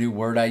 It's a new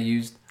word I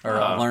used, or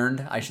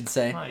learned, I should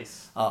say.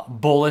 Nice.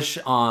 Bullish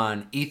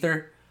on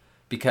Ether,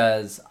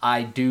 because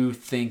I do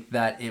think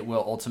that it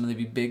will ultimately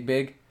be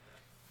big.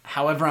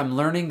 However, I'm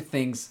learning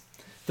things.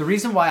 The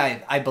reason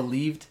why I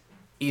believed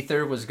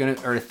Ethereum was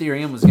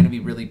gonna be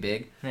really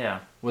big Yeah.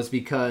 was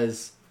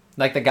because,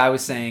 like the guy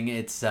was saying,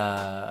 it's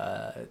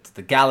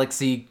the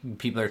galaxy.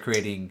 People are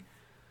creating,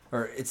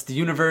 or it's the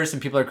universe, and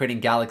people are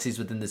creating galaxies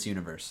within this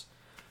universe.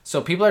 So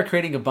people are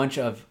creating a bunch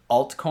of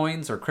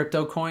altcoins or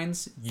crypto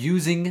coins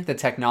using the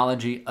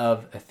technology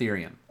of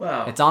Ethereum.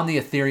 Wow. It's on the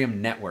Ethereum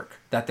network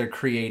that they're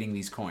creating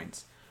these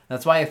coins.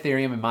 That's why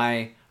Ethereum, in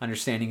my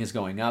understanding, is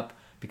going up,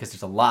 because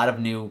there's a lot of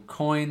new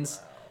coins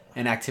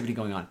and activity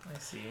going on. I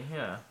see.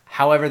 Yeah.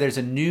 However, there's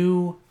a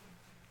new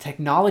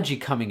technology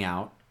coming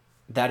out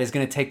that is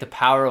going to take the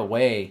power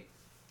away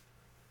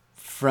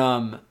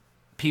from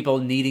people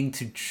needing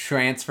to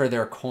transfer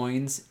their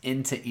coins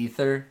into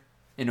Ether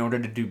in order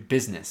to do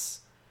business.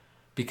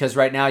 Because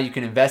right now you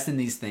can invest in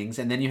these things,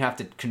 and then you have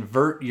to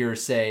convert your,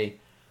 say,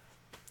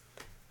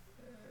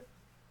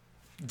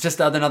 just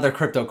another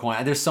crypto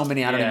coin. There's so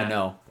many, I don't Yeah. even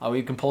know.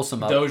 We can pull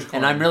some up. Dogecoin.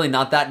 And I'm really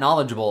not that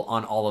knowledgeable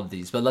on all of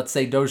these. But let's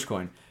say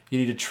Dogecoin. You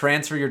need to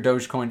transfer your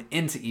Dogecoin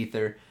into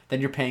Ether. Then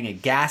you're paying a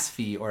gas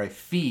fee or a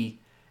fee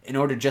in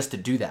order just to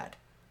do that.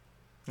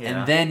 Yeah.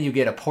 And then you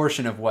get a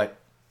portion of what,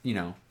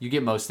 you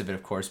get most of it,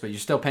 of course, but you're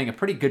still paying a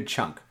pretty good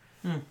chunk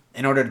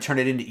in order to turn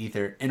it into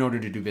Ether, in order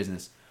to do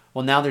business.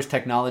 Well, now there's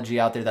technology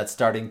out there that's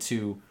starting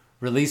to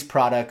release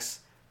products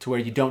to where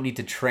you don't need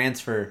to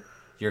transfer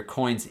your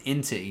coins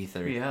into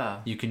Ether. Yeah.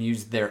 You can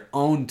use their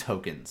own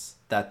tokens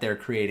that they're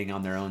creating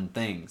on their own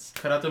things.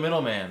 Cut out the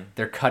middleman.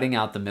 They're cutting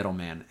out the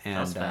middleman. And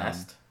That was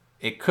fast.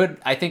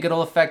 I think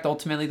it'll affect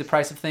ultimately the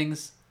price of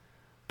things,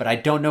 but I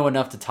don't know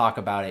enough to talk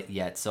about it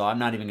yet, so I'm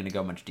not even going to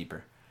go much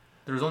deeper.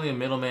 There was only a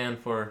middleman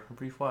for a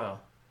brief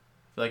while.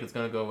 I feel like it's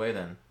gonna go away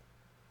then.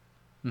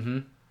 Mm-hmm.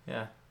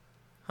 Yeah.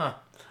 Huh.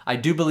 I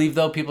do believe,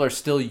 though, people are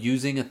still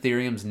using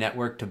Ethereum's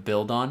network to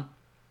build on,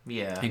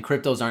 Yeah. and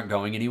cryptos aren't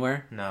going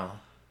anywhere. No.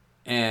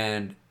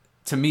 And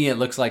to me, it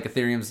looks like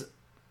Ethereum's...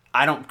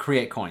 I don't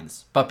create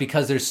coins, but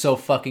because there's so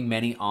fucking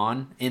many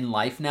in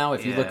life now,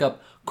 if you look Yeah.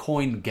 up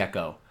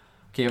CoinGecko.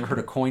 Okay, you ever heard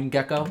of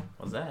CoinGecko?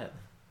 What's that?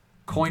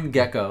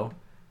 CoinGecko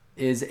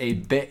is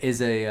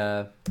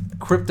a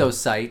crypto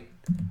site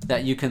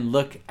that you can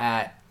look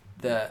at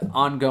the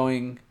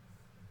ongoing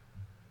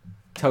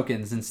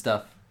tokens and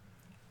stuff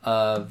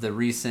of the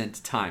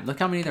recent time. Look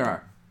how many there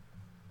are.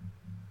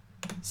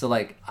 So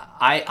like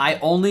I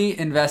only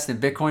invest in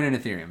Bitcoin and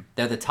Ethereum.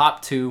 They're the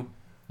top two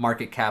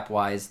market cap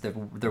wise.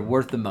 They're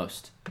worth the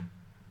most.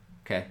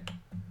 Okay.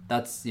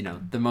 That's,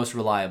 the most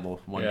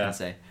reliable, one can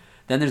say.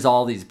 Then there's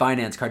all these: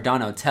 Binance,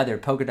 Cardano, Tether,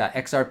 Polkadot,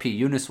 XRP,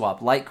 Uniswap,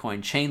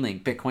 Litecoin,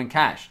 Chainlink, Bitcoin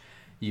Cash,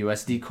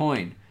 USD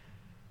Coin.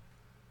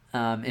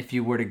 If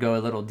you were to go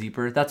a little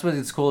deeper, that's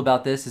what's cool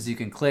about this is you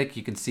can click,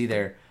 you can see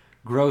their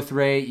growth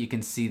rate, you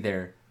can see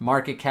their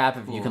market cap,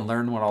 if you can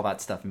learn what all that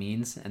stuff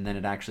means, and then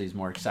it actually is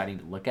more exciting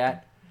to look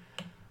at.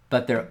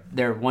 But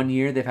their 1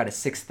 year, they've had a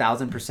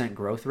 6,000%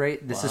 growth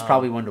rate. This is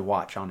probably one to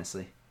watch,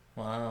 honestly.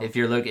 Wow. If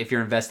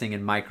you're investing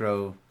in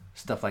micro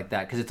stuff like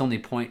that, because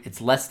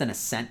it's less than a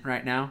cent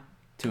right now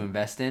to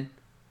invest in,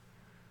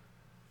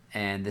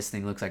 and this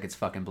thing looks like it's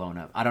fucking blown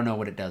up. I don't know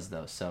what it does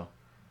though, so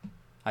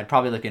I'd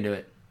probably look into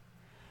it.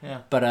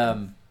 Yeah.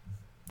 But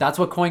that's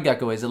what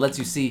CoinGecko is. It lets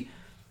you see.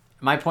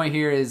 My point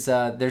here is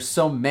there's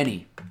so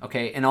many,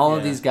 okay, and all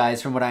of these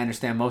guys, from what I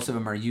understand, most of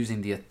them are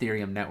using the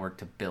Ethereum network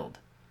to build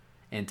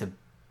and to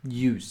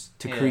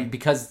create,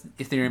 because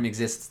Ethereum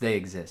exists, they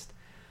exist.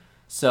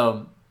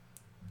 So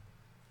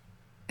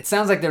it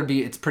sounds like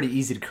it's pretty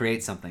easy to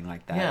create something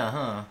like that.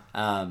 Yeah,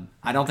 huh?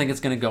 I don't think it's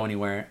going to go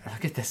anywhere.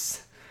 Look at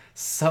this.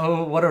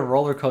 So what a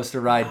roller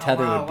coaster ride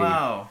Tether would be.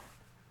 Wow.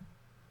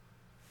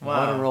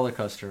 What a roller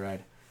coaster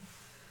ride.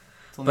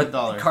 It's only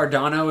But $1.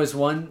 Cardano is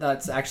one.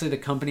 That's actually the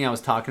company I was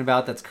talking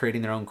about that's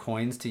creating their own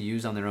coins to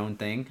use on their own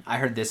thing. I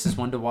heard this is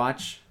one to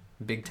watch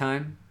big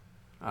time,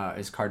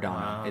 is Cardano.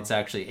 Wow. It's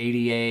actually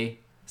ADA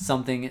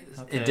something.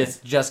 Okay. It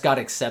just got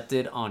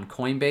accepted on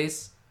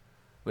Coinbase,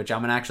 which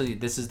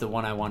this is the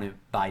one I want to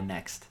buy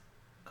next.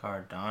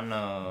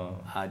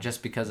 Cardano.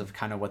 Just because of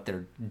kind of what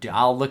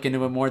I'll look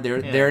into it more.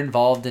 They're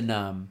involved in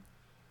I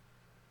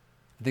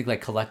think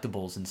like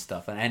collectibles and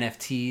stuff, and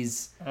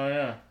NFTs. Oh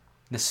yeah.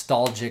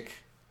 Nostalgic,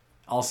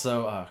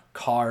 also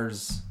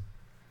cars.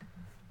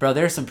 Bro,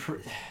 there's some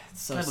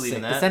so I believe sick.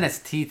 in that. This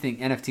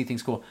NFT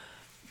thing's cool.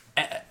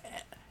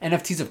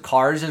 NFTs of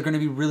cars are going to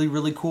be really,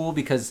 really cool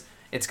because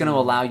it's going to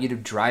allow you to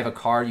drive a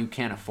car you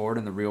can't afford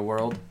in the real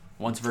world.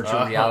 Once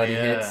virtual reality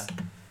hits,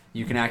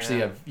 you can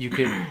actually you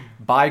could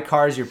buy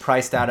cars you're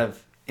priced out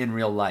of in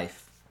real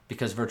life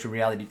because virtual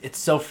reality. It's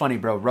so funny,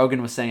 bro.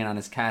 Rogan was saying it on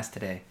his cast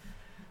today.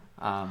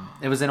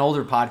 It was an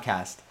older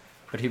podcast,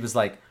 but he was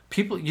like,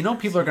 people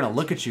are going to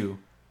look at you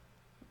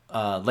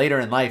later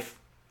in life.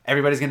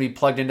 Everybody's going to be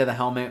plugged into the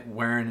helmet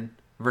wearing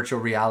virtual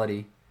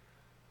reality,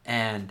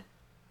 and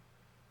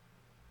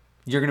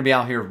you're going to be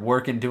out here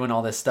working, doing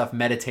all this stuff,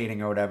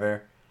 meditating or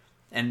whatever,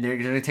 and they're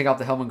going to take off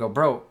the helmet and go,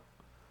 bro,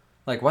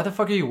 like, why the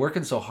fuck are you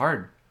working so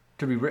hard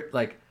to be rich?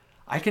 Like,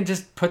 I can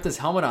just put this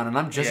helmet on and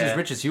I'm just as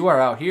rich as you are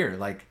out here.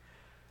 Like,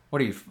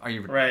 what are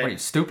you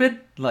stupid?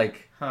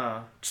 Like,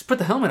 just put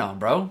the helmet on,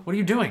 bro. What are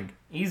you doing?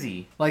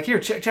 Easy. Like, here,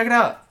 check it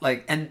out.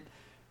 Like, and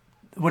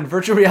when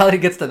virtual reality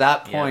gets to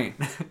that point,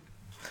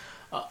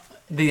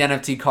 the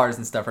NFT cars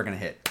and stuff are going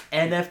to hit.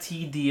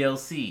 NFT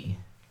DLC.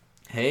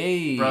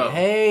 Hey, Bro.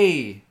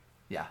 hey.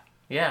 Yeah.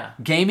 Yeah.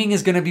 Gaming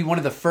is going to be one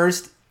of the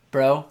first,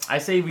 bro. I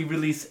say we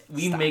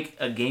make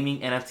a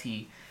gaming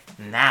NFT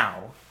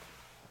now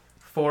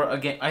for a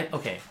game.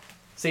 Okay,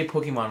 say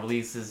Pokemon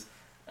releases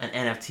an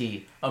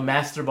NFT, a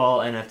Master Ball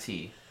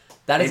NFT.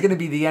 That is going to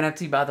be the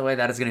NFT, by the way.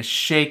 That is going to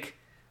shake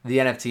the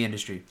NFT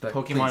industry. But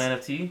Pokemon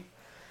please. NFT,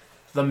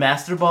 the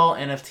Master Ball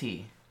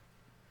NFT.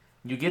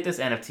 You get this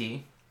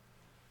NFT,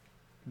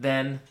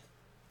 then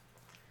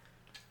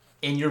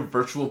in your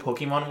virtual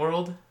Pokemon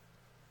world,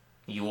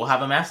 you will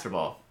have a Master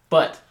Ball.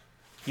 But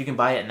you can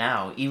buy it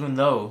now, even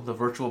though the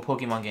virtual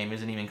Pokemon game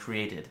isn't even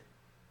created.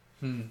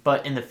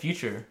 But in the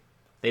future,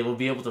 they will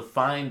be able to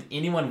find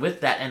anyone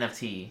with that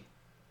NFT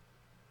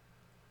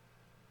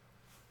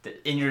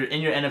in your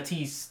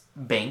NFT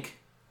bank,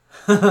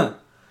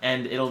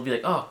 and it'll be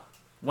like, oh,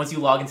 once you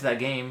log into that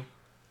game,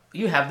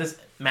 you have this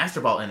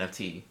Master Ball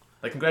NFT.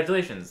 Like,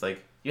 congratulations!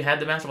 Like, you had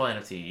the Master Ball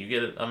NFT. You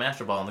get a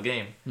Master Ball in the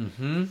game.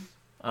 Mm-hmm.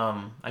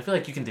 I feel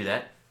like you can do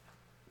that.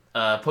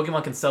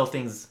 Pokemon can sell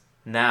things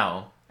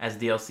now as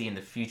DLC in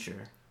the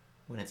future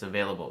when it's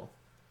available.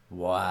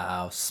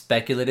 Wow.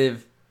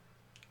 Speculative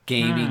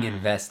gaming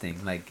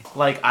investing.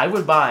 Like, I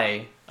would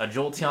buy a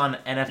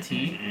Jolteon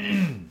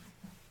NFT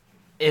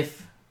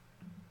if...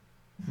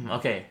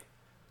 Okay.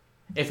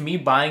 If me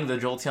buying the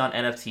Jolteon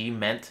NFT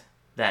meant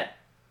that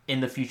in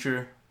the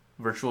future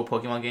virtual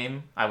Pokemon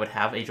game, I would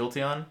have a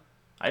Jolteon,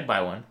 I'd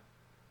buy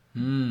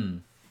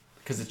one.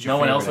 Because it's No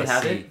one else would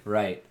have it?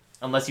 Right.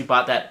 Unless you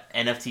bought that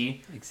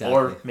NFT. Exactly.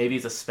 Or maybe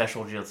it's a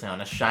special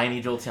Jolteon, a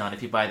shiny Jolteon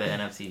if you buy the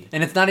NFT.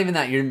 And it's not even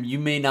that. You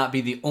may not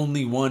be the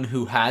only one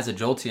who has a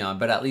Jolteon,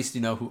 but at least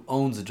you know who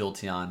owns a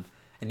Jolteon.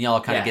 And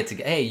y'all kind of get to,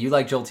 hey, you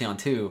like Jolteon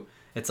too.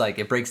 It's like,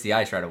 it breaks the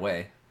ice right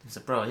away. It's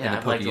like, bro, In yeah, the I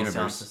like Poke Jolteon.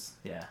 universe.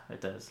 Yeah,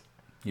 it does.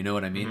 You know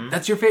what I mean?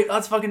 That's your favorite.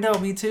 That's fucking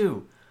dope. Me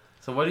too.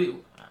 So what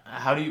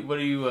are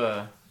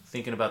you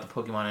thinking about the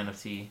Pokemon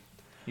NFT?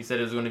 You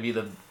said it was going to be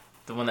the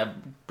The one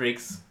that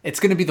breaks. It's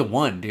gonna be the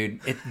one, dude.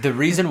 The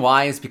reason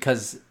why is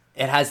because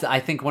it has, I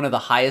think, one of the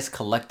highest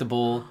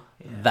collectible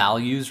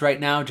values right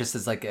now, just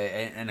as like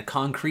a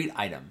concrete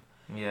item.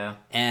 Yeah.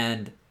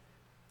 And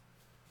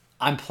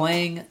I'm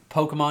playing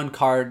Pokemon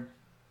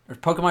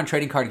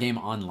trading card game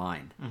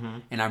online,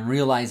 and I'm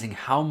realizing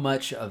how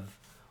much of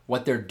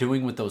what they're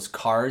doing with those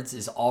cards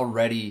is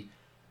already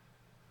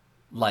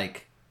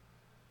like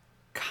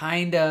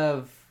kind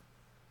of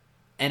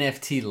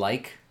NFT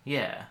like.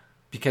 Yeah.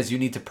 Because you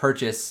need to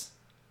purchase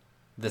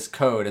this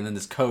code, and then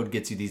this code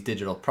gets you these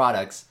digital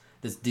products.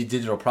 These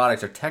digital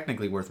products are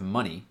technically worth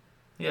money.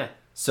 Yeah.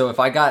 So if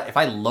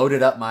I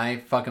loaded up my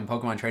fucking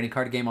Pokemon trading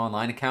card game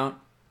online account,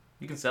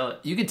 You can sell it.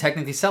 you can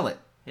technically sell it.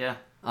 Yeah.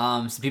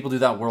 So people do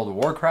that in World of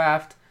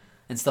Warcraft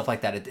and stuff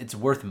like that. It's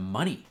worth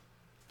money.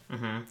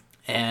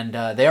 And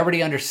they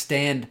already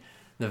understand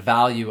the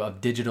value of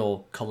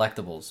digital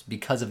collectibles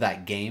because of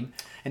that game.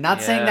 And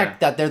not saying Yeah.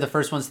 that they're the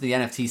first ones to the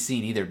NFT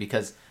scene either,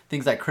 because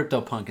things like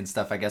CryptoPunk and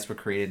stuff, I guess, were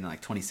created in like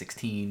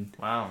 2016.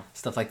 Wow.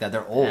 Stuff like that.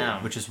 They're old,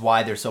 Damn. which is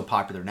why they're so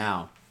popular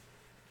now.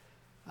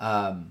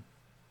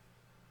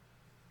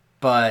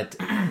 But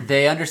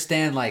they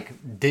understand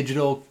like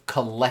digital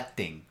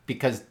collecting,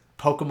 because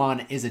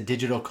Pokemon is a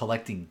digital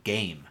collecting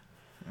game.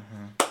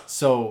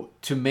 So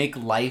to make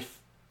life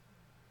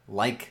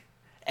like,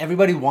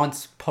 everybody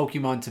wants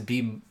Pokemon to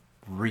be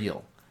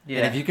real. Yeah.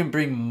 And if you can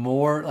bring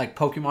more like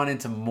Pokemon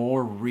into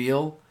more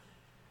real,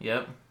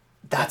 Yep.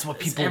 that's what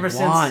people Ever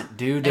want, since-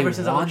 dude. They Ever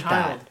since I was want a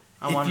child, that.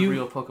 I If want you-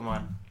 real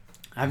Pokemon.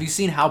 Have you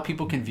seen how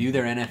people can view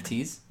their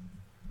NFTs?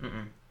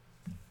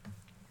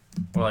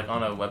 Or like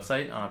on a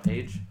website, on a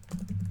page.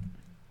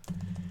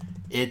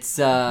 It's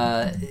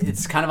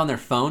kind of on their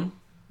phone.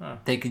 Huh.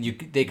 They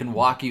can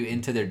walk you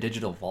into their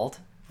digital vault.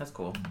 That's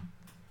cool.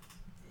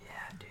 Yeah,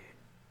 dude.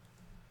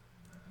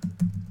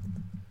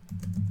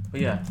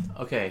 But yeah,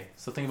 okay,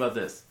 so think about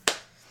this.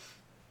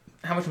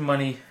 How much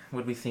money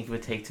would we think it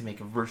would take to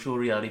make a virtual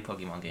reality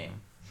Pokemon game?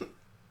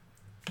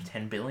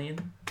 10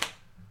 billion?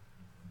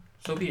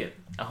 So be it.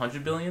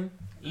 100 billion?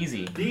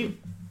 Easy.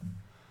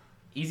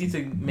 Easy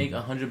to make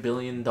 $100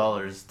 billion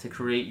to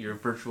create your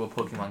virtual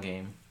Pokemon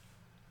game.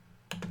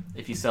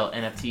 If you sell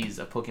NFTs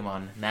of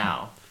Pokemon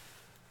now.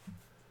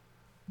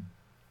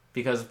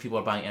 Because people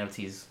are buying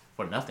NFTs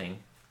for nothing.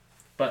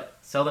 But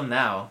sell them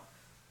now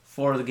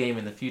for the game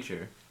in the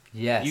future.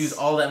 Yes. Use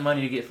all that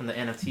money you get from the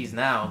NFTs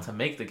now to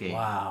make the game.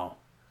 Wow.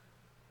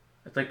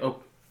 It's like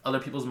other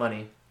people's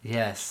money,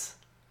 Yes.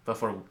 but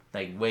for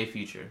like way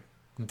future.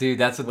 Dude,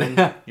 that's what When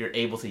they you're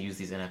able to use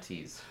these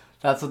NFTs.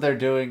 that's what they're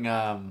doing.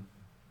 I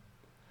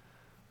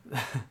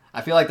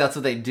feel like that's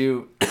what they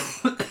do.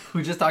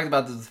 We just talked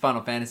about this with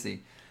Final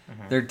Fantasy.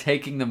 They're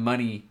taking the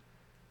money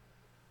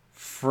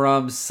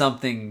from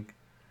something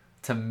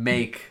to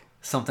make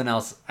something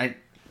else.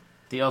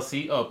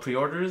 DLC? Oh,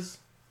 pre-orders?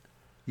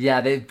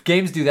 Yeah,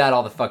 games do that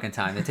all the fucking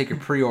time. They take your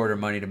pre-order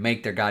money to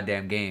make their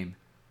goddamn game.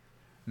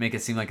 Make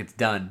it seem like it's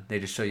done. They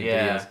just show you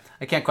Yeah. videos.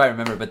 I can't quite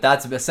remember, but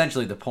that's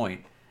essentially the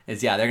point.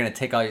 Is they're gonna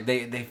take all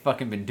they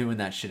fucking been doing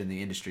that shit in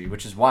the industry,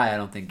 which is why I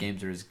don't think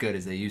games are as good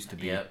as they used to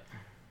be. Yep.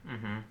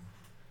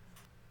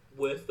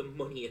 Worth the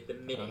money at the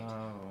minute.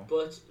 Oh.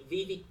 But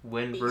VV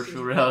When is virtual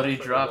used reality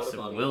for a drops, lot it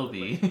of value will for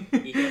be.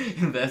 money. You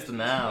can Invest use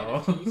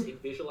now. NFTs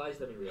and visualize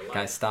them in real life.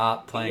 Guys,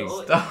 stop playing.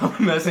 Stop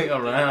messing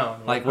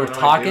around. Like What we're am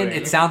I talking, doing?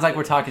 it sounds like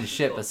we're talking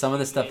shit, but some of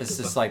the stuff is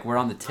just like we're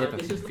on the tip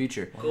of the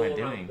future. What am I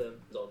Go around doing? them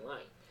online.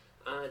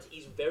 And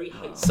he's very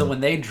hyped. So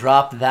when they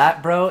drop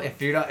that, bro,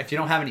 if you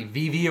don't have any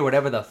VV or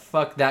whatever the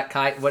fuck that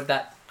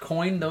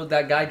coin though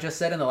that guy just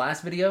said in the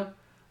last video,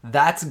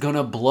 that's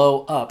gonna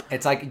blow up.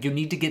 It's like you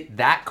need to get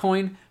that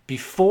coin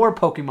before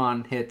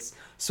Pokemon hits.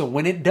 So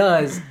when it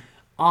does,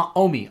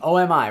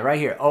 OMI right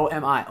here,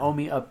 OMI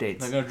updates.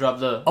 They're gonna drop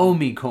the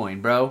OMI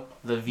coin, bro.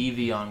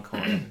 Vivian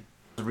coin.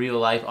 Real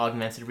life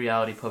augmented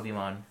reality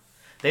Pokemon.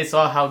 They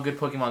saw how good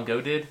Pokemon Go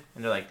did,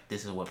 and they're like,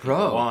 "This is what people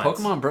Bro, want."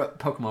 Pokemon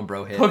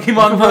Bro hit.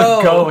 Pokemon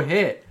Bro. Go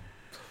hit.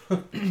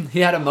 He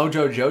had a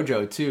Mojo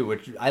Jojo too,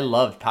 which I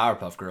loved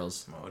Powerpuff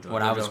Girls Mojo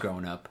when I was Jojo.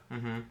 growing up.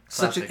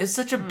 Classic. It's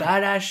such a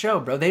badass show,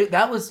 bro.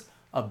 That was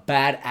a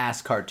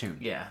badass cartoon.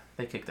 Yeah,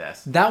 they kicked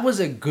ass. That was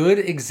a good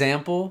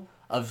example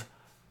of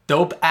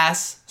dope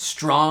ass,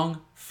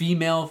 strong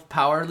female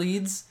power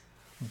leads.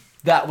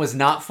 That was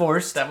not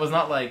forced. That was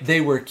not like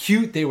They were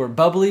cute, they were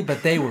bubbly,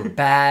 but they were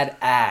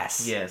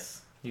badass.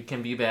 yes, you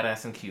can be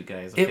badass and cute,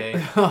 guys.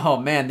 Okay, Oh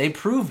man, they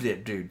proved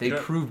it, dude. They You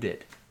don't- proved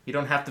it. you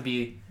don't have to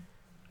be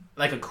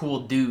like a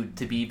cool dude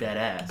to be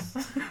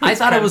badass. I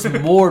thought it was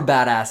more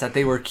badass that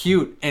they were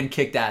cute and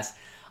kicked ass.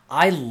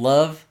 I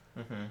love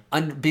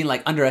being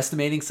like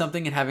underestimating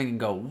something and having it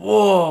go,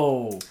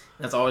 whoa.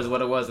 That's always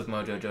what it was with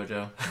Mojo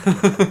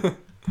Jojo.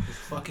 These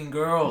fucking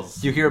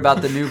girls. You hear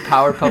about the new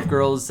Powerpuff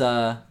Girls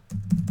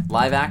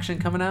live action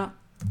coming out?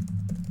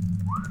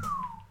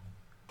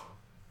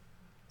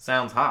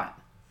 Sounds hot.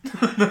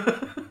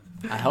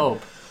 I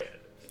hope.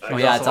 Oh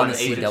There's yeah, it's also on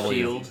the Agent CW.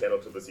 Shield. Head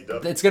up to the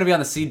CW. It's gonna be on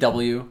the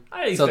CW,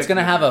 I so it's expect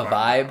gonna it to have be a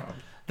fine. vibe.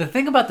 The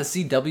thing about the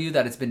CW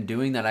that it's been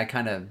doing that I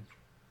kind of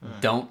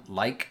don't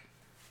like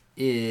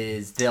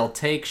is they'll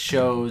take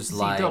shows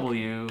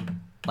CW.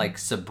 like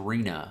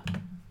Sabrina,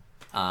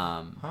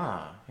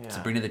 Yeah.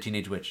 Sabrina the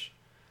Teenage Witch,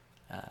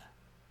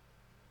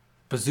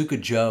 Bazooka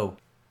Joe,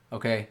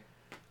 okay,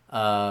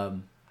 I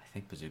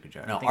think Bazooka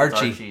Joe. No, think it's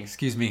Archie. Archie.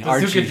 Excuse me, Bazooka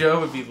Archie. Joe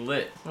would be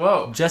lit.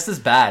 Whoa. Just as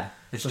bad.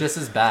 It's just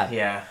as bad.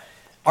 Yeah.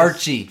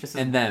 Archie just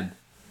as- and them.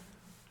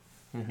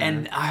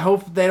 And I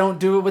hope they don't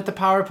do it with the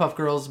Powerpuff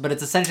Girls, but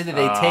it's essentially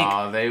they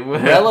take They will.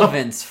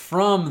 relevance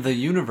from the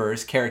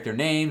universe, character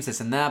names, this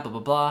and that, blah,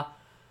 blah, blah.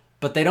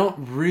 But they don't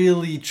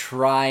really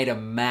try to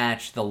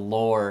match the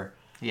lore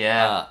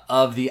Yeah.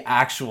 of the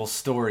actual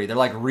story. They're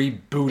like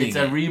rebooting It's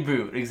a it.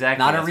 reboot.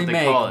 Exactly. Not a That's what they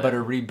remake, call it. but a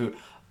reboot.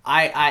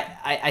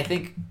 I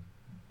think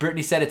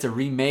Brittany said it's a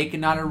remake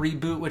and not a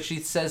reboot, which she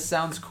says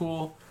sounds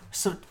cool.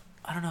 So,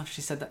 I don't know if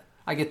she said that.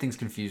 I get things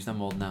confused.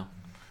 I'm old now.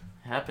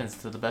 Happens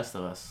to the best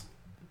of us.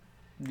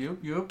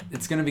 Yup.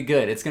 It's gonna be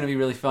good. It's gonna be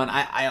really fun.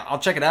 I'll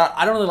check it out.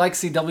 I don't really like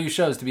CW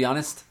shows, to be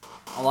honest.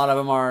 A lot of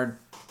them are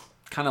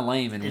kind of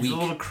lame and It's weak. a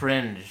little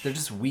cringe. They're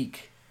just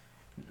weak.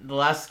 The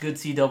last good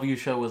CW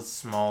show was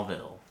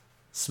Smallville.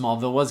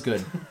 Smallville was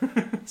good.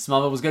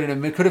 Smallville was good,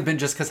 and it could have been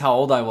just because how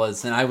old I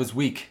was and I was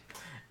weak.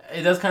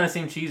 It does kind of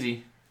seem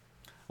cheesy.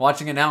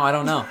 Watching it now, I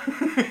don't know.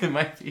 It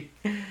might be.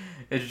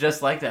 It's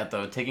just like that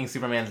though, taking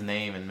Superman's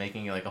name and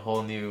making it like a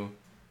whole new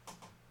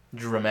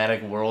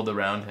dramatic world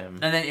around him.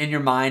 And then in your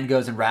mind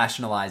goes and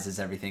rationalizes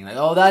everything. Like,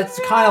 oh, that's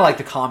kind of like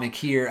the comic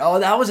here. Oh,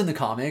 that was in the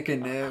comic,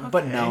 and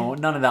but no,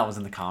 none of that was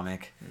in the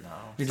comic. No,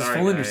 You're just sorry,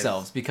 fooling guys.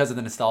 yourselves because of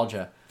the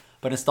nostalgia.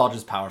 But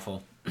nostalgia's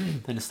powerful,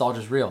 and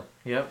nostalgia's real.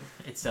 Yep,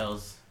 it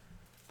sells.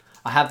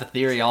 I have the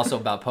theory also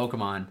about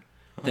Pokemon.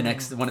 The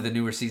next one of the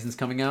newer seasons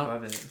coming out.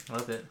 Love it.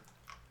 Love it.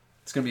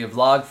 It's gonna be a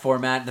vlog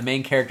format. The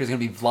main character is gonna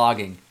be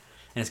vlogging,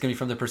 and it's gonna be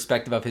from the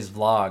perspective of his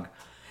vlog.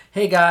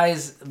 Hey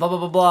guys, blah blah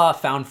blah blah,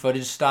 found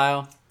footage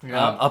style.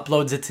 Yeah.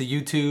 Uploads it to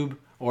YouTube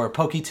or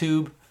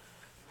PokeTube,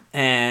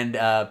 and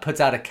puts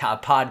out a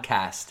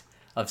podcast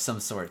of some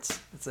sorts.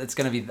 It's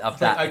gonna be up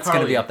that. like It's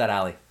gonna be iCarly. up that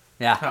alley.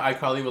 Yeah. How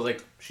iCarly was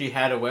like, she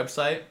had a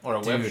website or a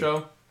web Dude.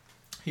 show.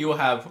 He will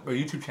have a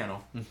YouTube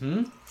channel.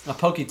 A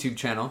PokeTube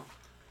channel.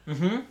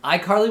 Mm-hmm.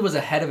 iCarly was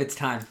ahead of its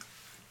time.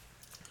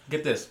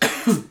 Get this.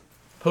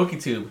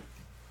 PokeTube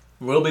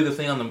will be the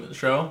thing on the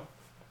show.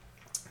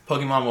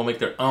 Pokemon will make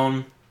their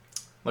own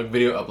like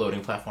video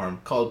uploading platform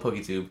called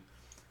PokeTube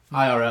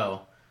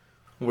IRL,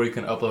 where you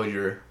can upload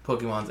your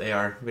Pokemon's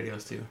AR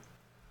videos to.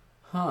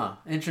 Huh.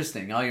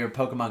 Interesting. All your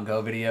Pokemon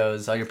Go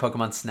videos, all your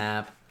Pokemon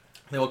Snap.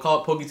 They will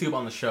call it PokeTube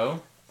on the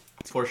show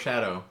to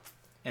foreshadow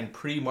and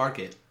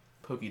pre-market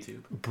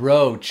PokeTube.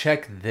 Bro,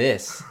 check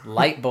this.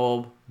 Light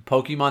bulb.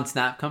 Pokemon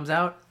Snap comes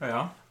out.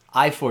 Yeah.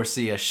 I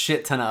foresee a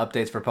shit ton of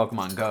updates for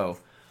Pokemon Go.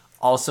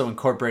 Also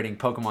incorporating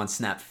Pokemon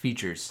Snap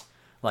features.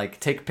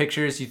 Like, take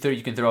pictures, you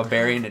can throw a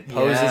berry and it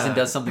poses Yeah. and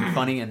does something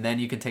funny, and then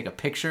you can take a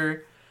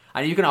picture. I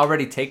know you can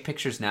already take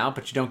pictures now,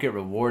 but you don't get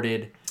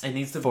rewarded It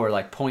needs to for,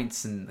 like,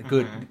 points and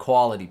good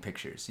quality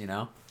pictures, you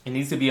know? It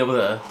needs to be able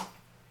to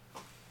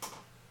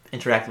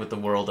interact with the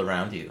world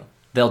around you,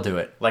 They'll do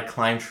it. like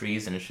climb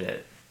trees and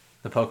shit.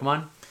 The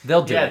Pokemon?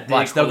 They'll do it. dig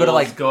Watch, they'll go to,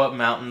 holes, like, go up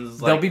mountains.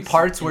 there'll like, be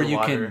parts in where the you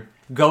water. can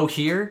go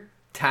here,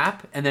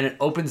 tap, and then it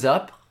opens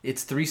up.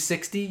 It's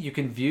 360. You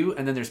can view,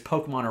 and then there's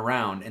Pokemon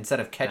around. Instead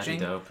of catching,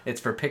 dope. it's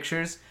for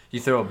pictures. You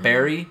throw a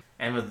berry.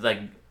 And with like,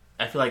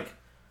 I feel like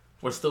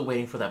we're still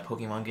waiting for that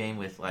Pokemon game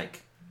with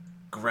like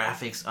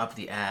graphics up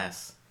the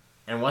ass.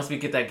 And once we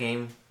get that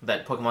game,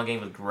 that Pokemon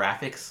game with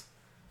graphics,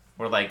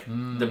 where like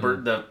the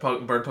bird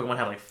Pokemon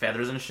have like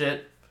feathers and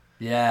shit,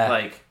 Yeah.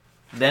 like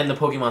then the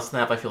Pokemon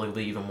Snap I feel like will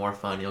be even more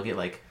fun. You'll get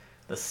like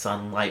the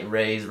sunlight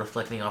rays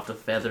reflecting off the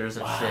feathers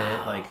and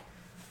shit. Like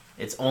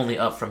it's only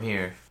up from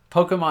here.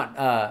 Pokemon,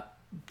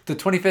 the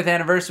 25th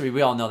anniversary,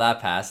 we all know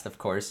that passed, of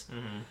course.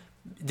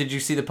 Did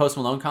you see the Post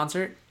Malone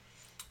concert?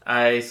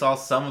 I saw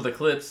some of the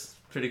clips.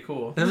 Pretty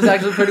cool. It was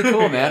actually pretty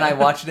cool, man. I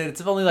watched it.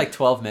 It's only like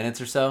 12 minutes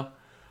or so.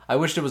 I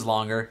wished it was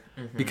longer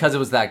because it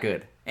was that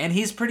good. And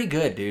he's pretty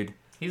good, dude.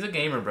 He's a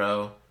gamer,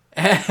 bro.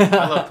 I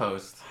love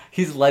Post.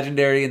 He's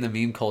legendary in the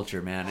meme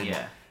culture, man. And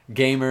Yeah.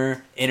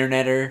 Gamer,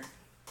 interneter,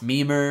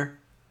 memer,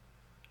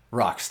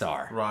 rock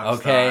star.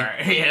 Rockstar.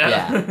 Okay?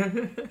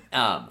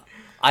 Yeah.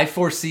 I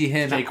foresee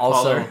him Jake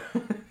also.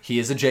 Pauler. He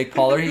is a Jake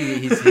Pauler.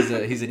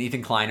 He's an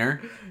Ethan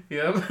Kleiner.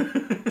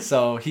 Yep.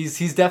 So he's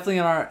definitely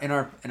in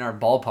our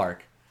ballpark.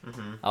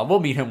 We'll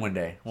meet him one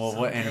day.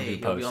 We'll interview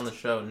He'll be on Post. the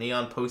show.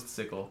 Neon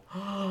Post-sicle.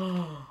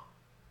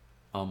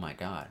 Oh my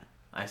god,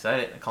 I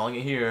said it. I'm calling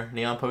it here.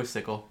 Neon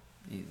Post-sicle.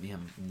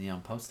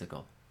 Neon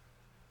Posticle.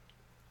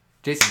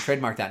 Jason,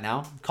 trademark that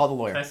now. Call the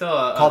lawyer. Can I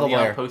sell Call a the Neon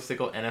lawyer.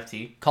 Post-sicle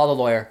NFT? Call the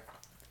lawyer.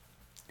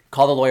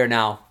 Call the lawyer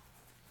now.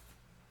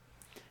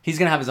 He's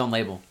gonna have his own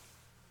label.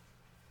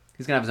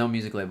 He's gonna have his own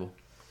music label.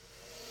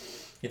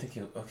 You think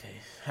he'll... Okay.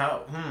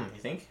 How? You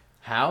think?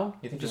 How?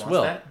 You think Just he wants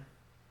will. that?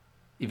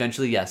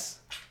 Eventually, yes.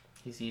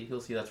 He'll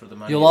see that's where the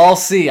money You'll is. all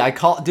see. I'm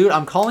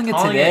calling it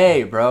Calling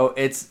today, bro.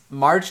 It's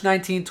March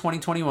 19,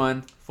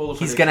 2021. Full of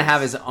He's gonna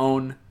have predictions. his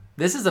own.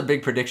 This is a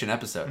big prediction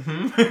episode.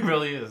 It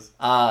really is.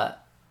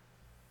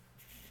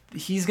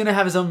 he's gonna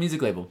have his own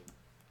music label,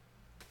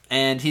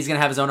 and he's gonna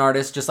have his own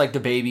artist, just like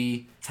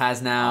DaBaby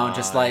has now,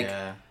 just like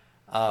yeah.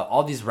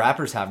 all these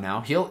rappers have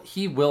now.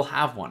 He will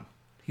have one.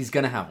 He's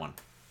gonna have one.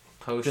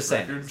 Post Just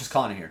saying. Records. Just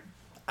calling it here.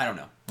 I don't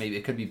know. Maybe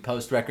it could be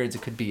Post Records.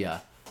 It could be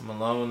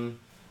Malone.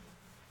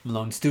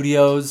 Malone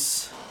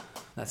Studios.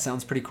 That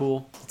sounds pretty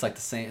cool. It's like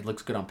the same. It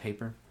looks good on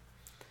paper.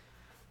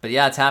 But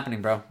yeah, it's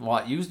happening, bro.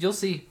 You'll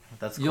see.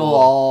 That's cool. You'll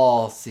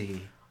all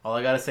see. All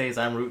I gotta say is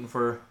I'm rooting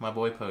for my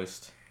boy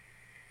Post.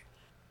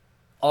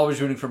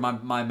 Always rooting for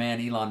my man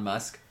Elon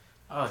Musk.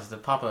 Oh, he's the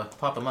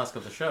Papa Musk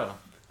of the show.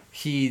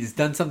 He's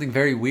done something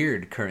very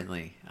weird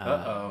currently.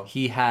 Uh-oh.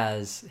 He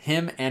has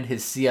him and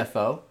his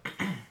CFO.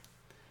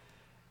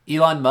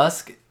 Elon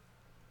Musk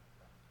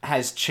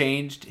has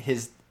changed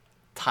his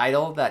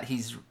title that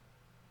he's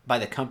by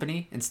the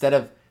company. Instead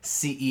of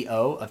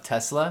CEO of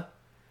Tesla,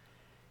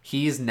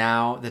 he is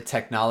now the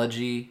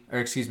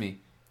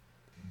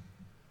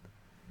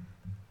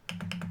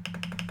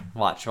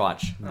Watch.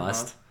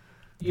 Must.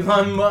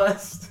 Elon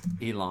Musk.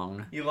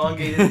 Elon.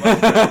 Elongated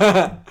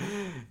Musk.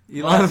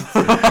 Elon.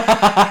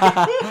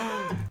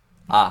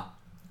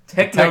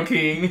 Techno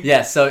King.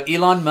 Yeah, so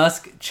Elon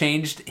Musk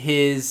changed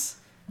his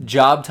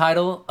job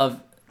title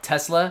of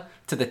Tesla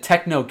to the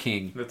Techno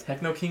King. The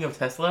Techno King of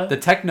Tesla? The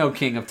Techno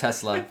King of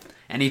Tesla.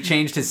 And he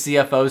changed his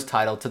CFO's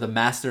title to the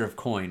Master of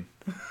Coin.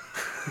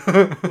 What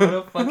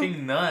a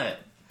fucking nut.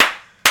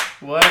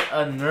 What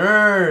a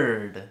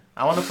nerd.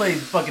 I want to play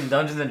fucking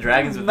Dungeons and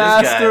Dragons with this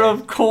guy. Master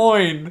of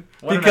Coin.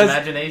 What Because, an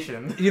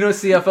imagination. you know,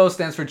 CFO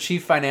stands for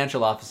Chief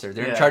Financial Officer.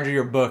 They're in Yeah. charge of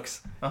your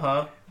books.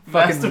 Uh-huh.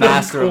 Fucking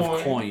Master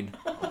of Coin.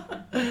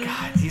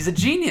 God, he's a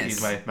genius.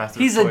 He's my Master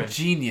He's of a Coin.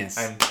 genius.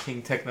 I'm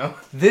King Techno.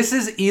 This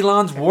is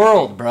Elon's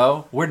world,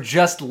 bro. We're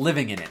just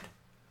living in it.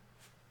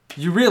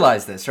 You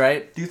realize this,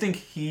 right? Do you think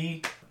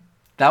he...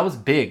 That was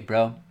big,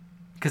 bro.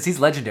 Because he's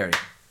legendary.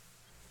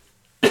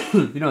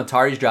 You know,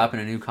 Atari's dropping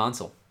a new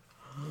console.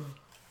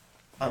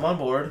 I'm on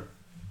board.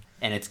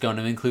 And it's going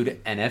to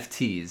include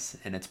NFTs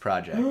in its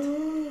project.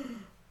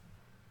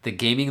 The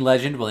gaming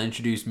legend will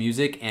introduce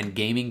music and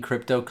gaming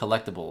crypto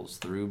collectibles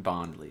through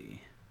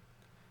Bondly.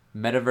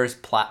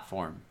 Metaverse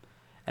platform.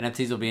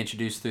 NFTs will be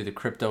introduced through the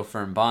crypto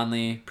firm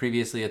Bondly.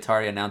 Previously,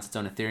 Atari announced its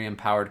own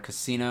Ethereum-powered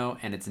casino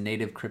and its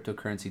native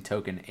cryptocurrency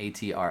token,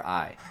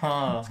 ATRI.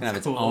 Huh, It's going to have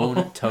its cool.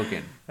 own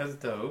token. That's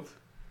dope.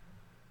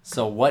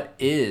 So what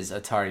is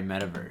Atari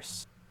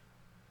Metaverse?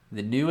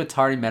 The new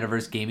Atari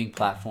Metaverse gaming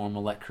platform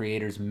will let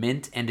creators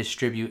mint and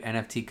distribute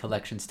NFT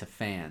collections to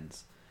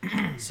fans.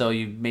 So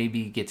you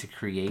maybe get to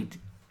create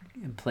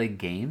and play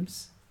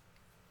games.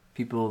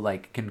 People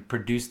like can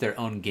produce their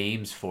own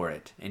games for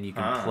it, and you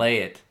can play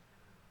it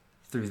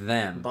through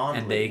them. Bondly.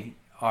 And they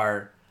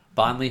are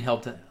Bondly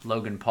helped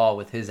Logan Paul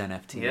with his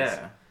NFTs.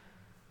 Yeah.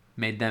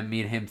 Made them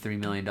meet him $3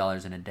 million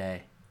in a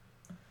day.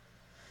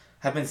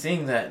 I've been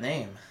seeing that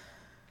name.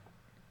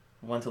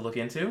 One to look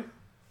into.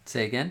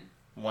 Say again?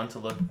 One to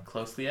look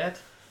closely at.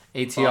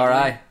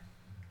 ATRI.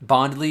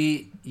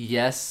 Bondly,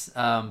 yes.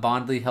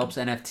 Bondly helps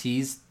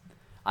NFTs.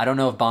 I don't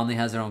know if Bondly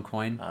has their own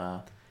coin.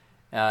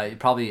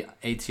 Probably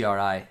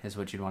ATRI is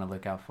what you'd want to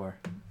look out for.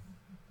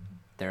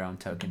 Their own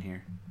token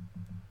here.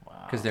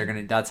 Wow. Because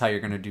that's how you're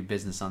gonna do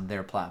business on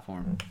their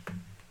platform.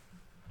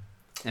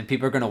 And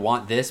people are gonna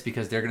want this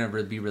because they're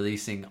gonna be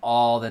releasing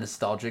all the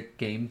nostalgic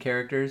game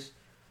characters.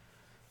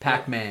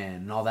 Pac-Man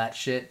and all that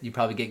shit. You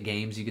probably get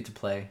games you get to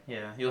play.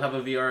 Yeah, you'll have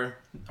a VR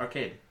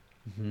arcade.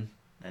 Mm-hmm.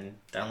 And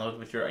download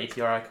with your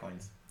ATRI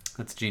coins.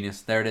 That's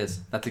genius. There it is.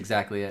 That's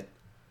exactly it.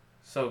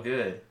 So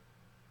good.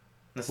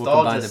 We'll Nostalgia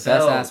combine the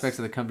sells. best aspects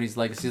of the company's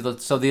legacy.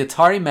 So the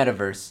Atari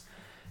Metaverse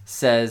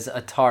says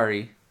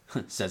Atari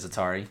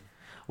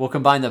will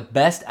combine the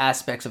best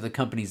aspects of the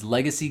company's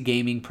legacy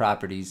gaming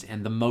properties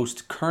and the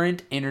most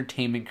current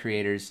entertainment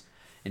creators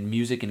in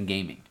music and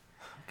gaming.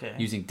 Okay.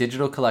 Using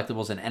digital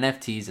collectibles and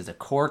NFTs as a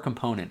core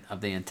component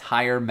of the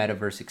entire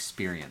Metaverse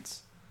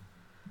experience.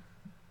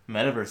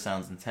 Metaverse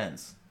sounds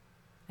intense.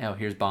 Oh,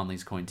 here's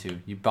Bondly's coin too.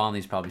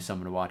 Bondly's probably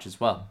someone to watch as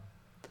well.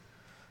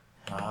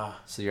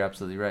 So you're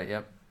absolutely right.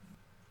 Yep.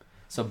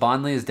 So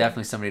Bondly is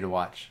definitely somebody to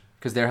watch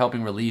because they're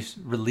helping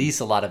release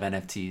a lot of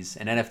NFTs,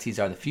 and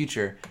NFTs are the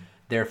future.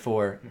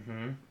 Therefore,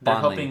 They're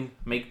Bondly. helping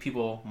make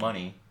people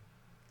money,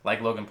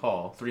 like Logan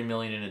Paul, $3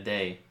 million in a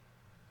day.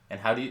 And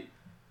how do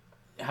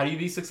you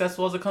be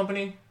successful as a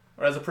company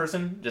or as a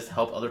person? Just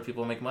help other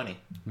people make money.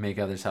 Make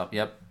others help.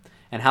 Yep.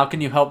 And how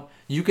can you help?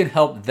 You can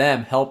help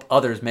them help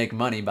others make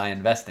money by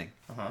investing.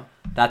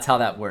 That's how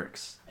that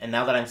works. And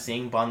now that I'm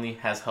seeing Bondly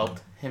has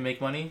helped him make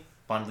money,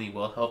 Bondly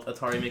will help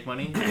Atari make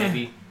money.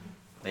 Maybe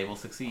they will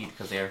succeed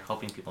because they are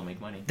helping people make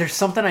money. There's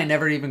something I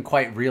never even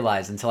quite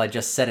realized until I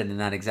just said it in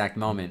that exact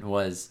moment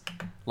was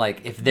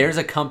like if there's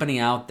a company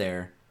out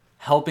there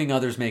helping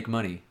others make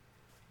money,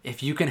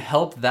 if you can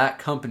help that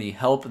company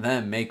help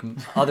them make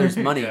others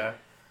money,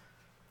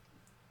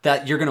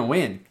 that you're going to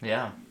win.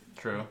 Yeah,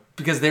 true.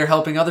 Because they're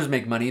helping others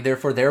make money,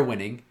 therefore they're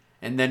winning.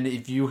 And then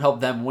if you help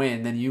them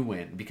win, then you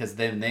win. Because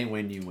then they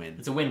win, you win.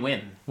 It's a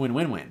win-win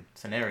Win-win-win.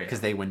 scenario.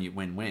 Because they win, you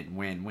win.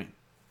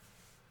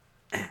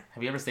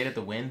 Have you ever stayed at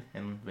the Wynn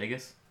in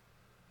Vegas?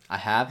 I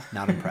have.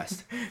 Not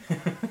impressed.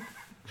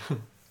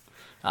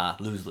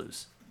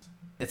 Lose.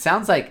 It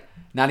sounds like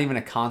not even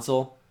a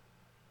console.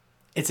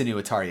 It's a new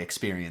Atari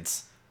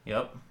experience.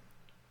 Yep.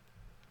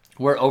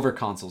 We're over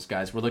consoles,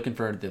 guys. We're looking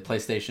for the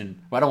PlayStation.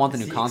 Well, I don't want the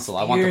It's new the console.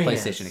 I want the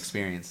experience. PlayStation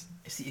experience.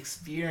 It's the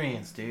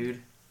experience,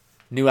 dude.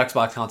 New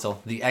Xbox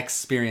console. The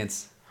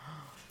experience.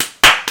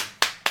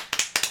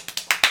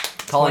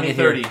 Calling it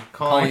here. 2030.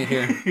 Calling it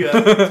here. Yeah,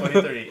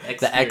 2030.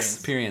 The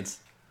experience.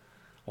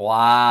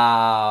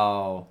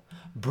 Wow.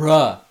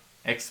 Bruh.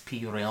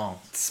 Experience.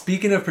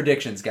 Speaking of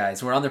predictions,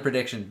 guys, we're on the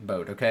prediction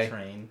boat, okay?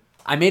 Train.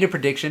 I made a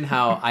prediction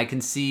how I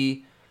can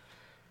see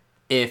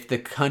if the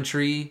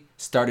country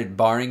started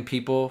barring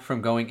people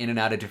from going in and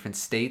out of different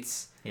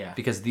states. Yeah.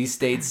 Because these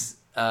states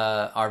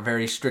are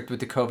very strict with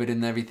the COVID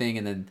and everything,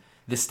 and then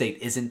this state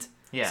isn't.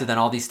 Yeah. So then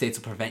all these states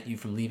will prevent you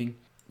from leaving.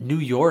 New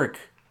York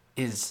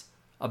is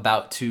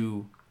about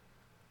to,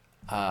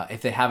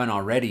 if they haven't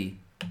already,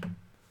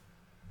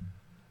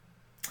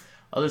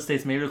 Other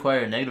states may require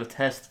a negative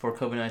test for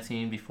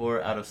COVID-19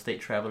 before out-of-state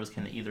travelers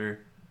can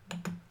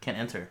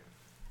enter.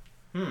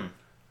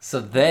 so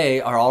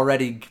they are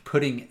already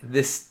putting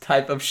this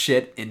type of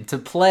shit into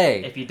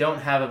play. If you don't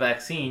have a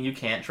vaccine, you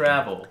can't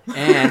travel.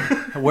 And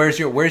where's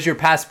your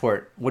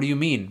passport? What do you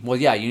mean? Well,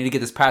 yeah, you need to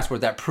get this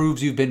passport that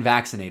proves you've been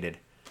vaccinated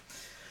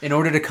in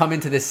order to come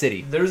into this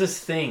city. There's this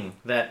thing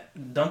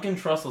that Duncan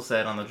Trussell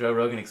said on the Joe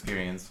Rogan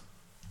Experience,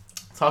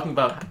 talking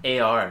about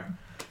AR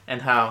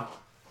and how,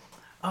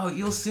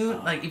 you'll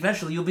soon, like,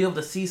 eventually you'll be able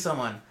to see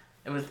someone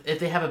if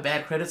they have a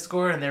bad credit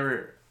score and they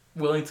were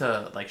willing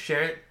to, like,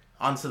 share it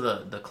onto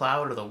the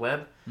cloud or the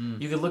web.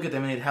 You could look at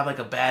them and they'd have, like,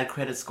 a bad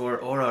credit score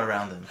aura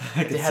around them.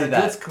 If they had a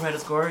good credit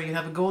score, you'd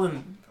have a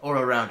golden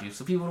aura around you,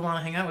 so people would want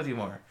to hang out with you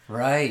more.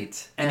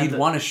 Right. And And you'd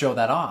want to show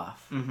that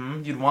off.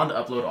 Mm-hmm. You'd want to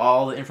upload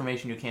all the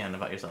information you can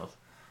about yourself.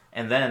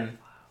 And then,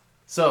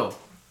 so,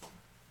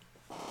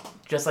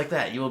 just like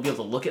that, you will be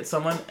able to look at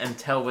someone and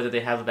tell whether they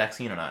have a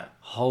vaccine or not.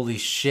 Holy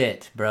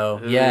shit, bro.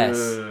 Yes.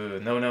 Ooh,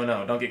 no.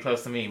 Don't get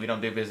close to me. We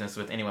don't do business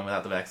with anyone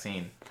without the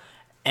vaccine.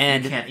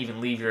 And You can't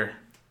even leave your...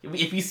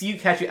 If you see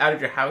catch you out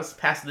of your house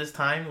past this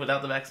time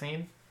without the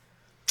vaccine...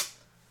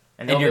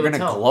 and they'll you're be going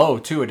able to tell. glow,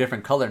 too, a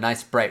different color,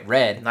 nice bright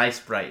red, Nice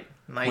bright.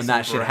 Nice when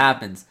that shit bright.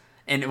 happens.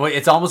 And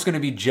it's almost going to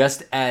be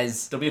just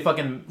as... There'll be a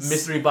fucking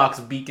mystery box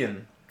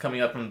beacon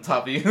coming up from the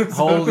top of you.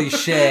 Holy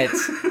shit.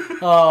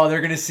 Oh, they're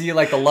going to see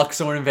like the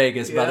Luxor in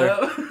Vegas, brother.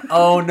 Yeah.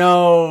 Oh,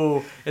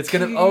 no. It's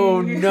going to...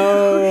 Oh,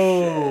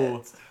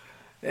 no.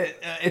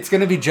 It's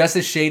going to be just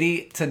as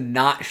shady to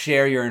not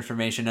share your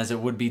information as it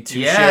would be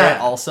to share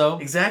it also.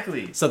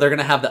 Exactly. So they're going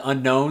to have the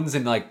unknowns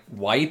in like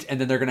white, and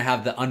then they're going to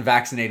have the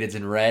unvaccinateds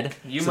in red.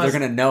 You so must- they're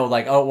going to know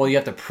like, oh, well, you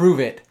have to prove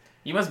it.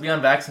 You must be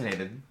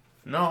unvaccinated.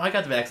 No, I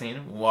got the vaccine.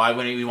 Why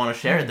wouldn't you want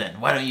to share it then?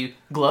 Why don't you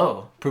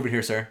glow? Prove it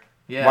here, sir.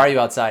 Yeah. Why are you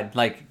outside?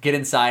 Like, get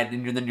inside,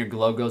 and then your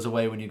glow goes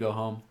away when you go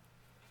home.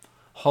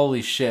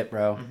 Holy shit,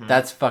 bro.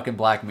 That's fucking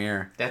Black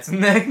Mirror. That's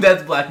Black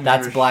Mirror.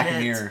 That's Black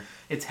shit. Mirror.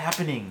 It's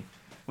happening.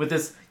 With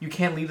this, you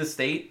can't leave the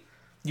state.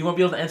 You won't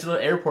be able to enter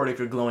the airport if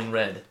you're glowing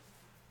red.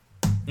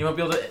 You won't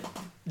be able to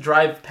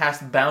drive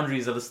past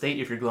boundaries of the state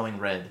if you're glowing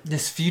red.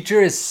 This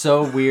future is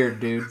so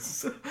weird, dude.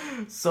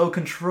 So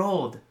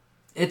controlled.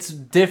 It's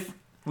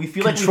We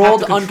feel like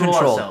controlled, we have to control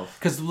uncontrolled. ourselves.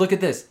 Because look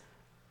at this.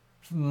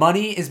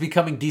 Money is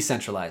becoming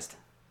decentralized,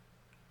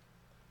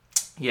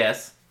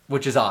 Yes.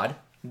 which is odd.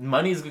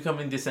 Money is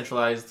becoming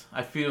decentralized.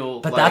 I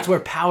feel But like... that's where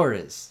power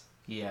is.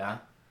 Yeah.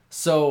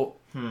 So,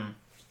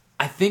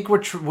 I think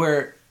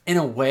we're in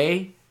a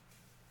way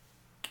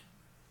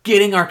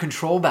getting our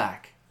control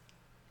back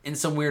in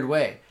some weird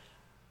way.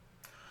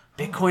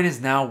 Bitcoin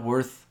is now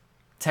worth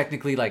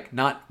technically like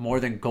not more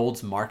than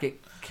gold's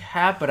market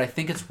cap, but I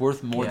think it's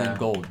worth more Yeah. than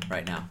gold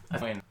right now. I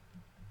mean,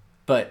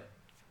 But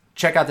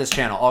check out this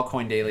channel,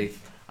 Altcoin Daily.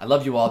 I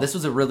love you all. This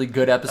was a really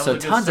good that was a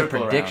episode. good Tons of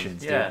circle around.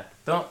 predictions, dude. Yeah.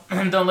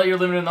 Don't let your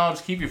limited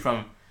knowledge keep you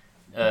from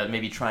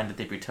maybe trying to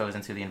dip your toes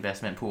into the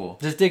investment pool.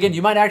 Just dig in.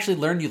 You might actually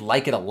learn you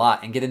like it a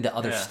lot and get into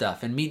other Yeah.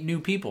 stuff and meet new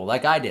people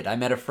like I did. I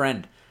met a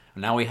friend.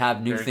 And now we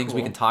have new Very things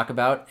we cool. can talk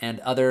about, and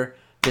other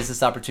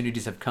business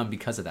opportunities have come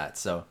because of that.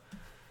 So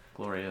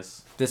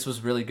Glorious. this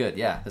was really good.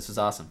 Yeah, this was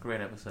awesome. Great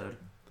episode.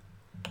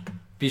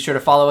 Be sure to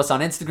follow us on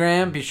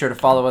Instagram. Be sure to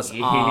follow us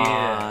Yeah.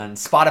 on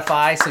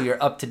Spotify so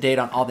you're up to date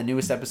on all the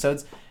newest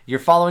episodes. You're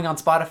following on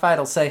Spotify,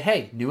 it'll say,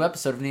 hey, new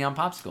episode of Neon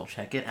Popsicle.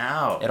 Check it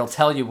out. It'll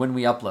tell you when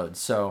we upload.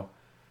 So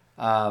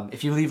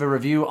if you leave a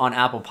review on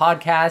Apple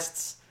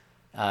Podcasts,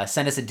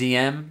 send us a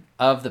DM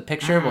of the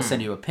picture. We'll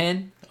send you a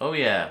pin. Oh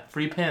yeah,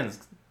 free pins.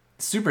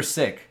 Super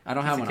sick. I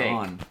don't have Piece one of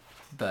on.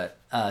 But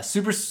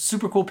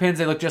super cool pins.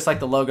 They look just like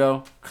the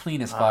logo.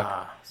 Clean as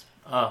fuck.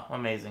 Oh,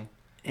 amazing.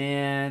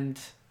 And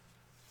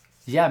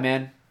yeah,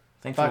 man.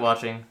 Thanks Fuck. for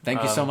watching.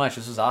 Thank you so much.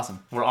 This was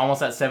awesome. We're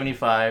almost at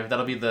 75.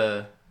 That'll be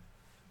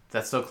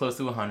that's so close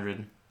to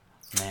 100.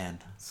 Man.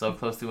 So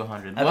close to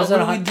 100. What Episode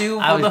will we 100 do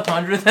I for was- the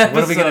 100th episode?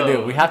 What are we going to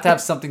do? We have to have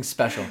something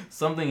special.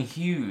 Something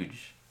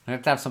huge. We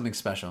have to have something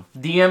special.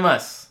 DM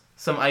us.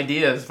 some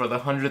ideas for the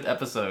 100th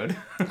episode.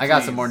 I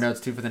got some Please. more notes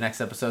too for the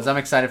next episodes. I'm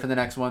excited for the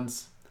next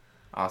ones.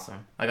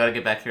 Awesome. I gotta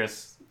get back here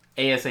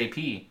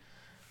ASAP.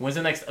 When's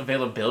the next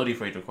availability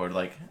for you to record?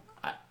 Like,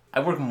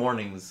 I work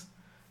mornings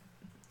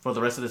for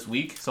the rest of this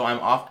week, so I'm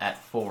off at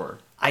 4.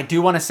 I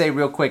do want to say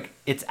real quick,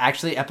 it's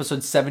actually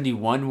episode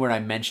 71 where I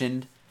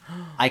mentioned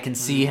I can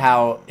see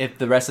how if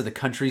the rest of the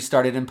country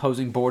started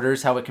imposing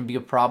borders, how it can be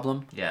a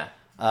problem. Yeah.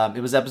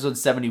 It was episode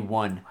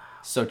 71.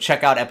 So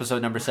check out episode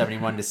number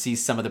 71 to see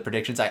some of the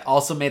predictions. I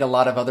also made a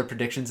lot of other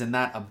predictions in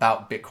that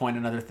about Bitcoin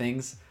and other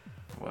things.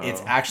 Whoa,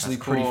 It's actually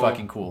that's pretty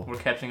fucking cool. We're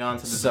catching on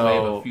to this So-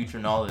 wave of future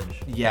knowledge.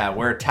 Yeah,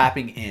 we're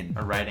tapping in.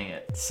 Or writing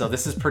it. So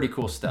this is pretty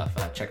cool stuff.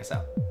 Check us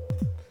out.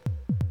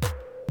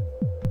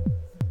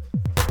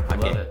 I'm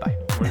Love gay. it. Bye.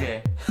 We're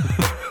gay.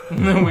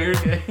 We're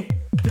gay.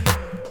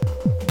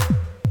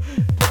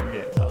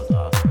 That was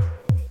awesome.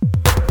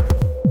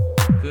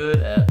 Good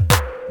at.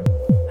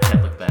 I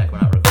can't look back. We're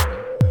not recording.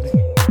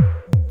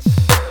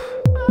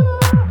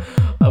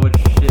 I would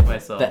shit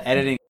myself. The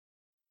editing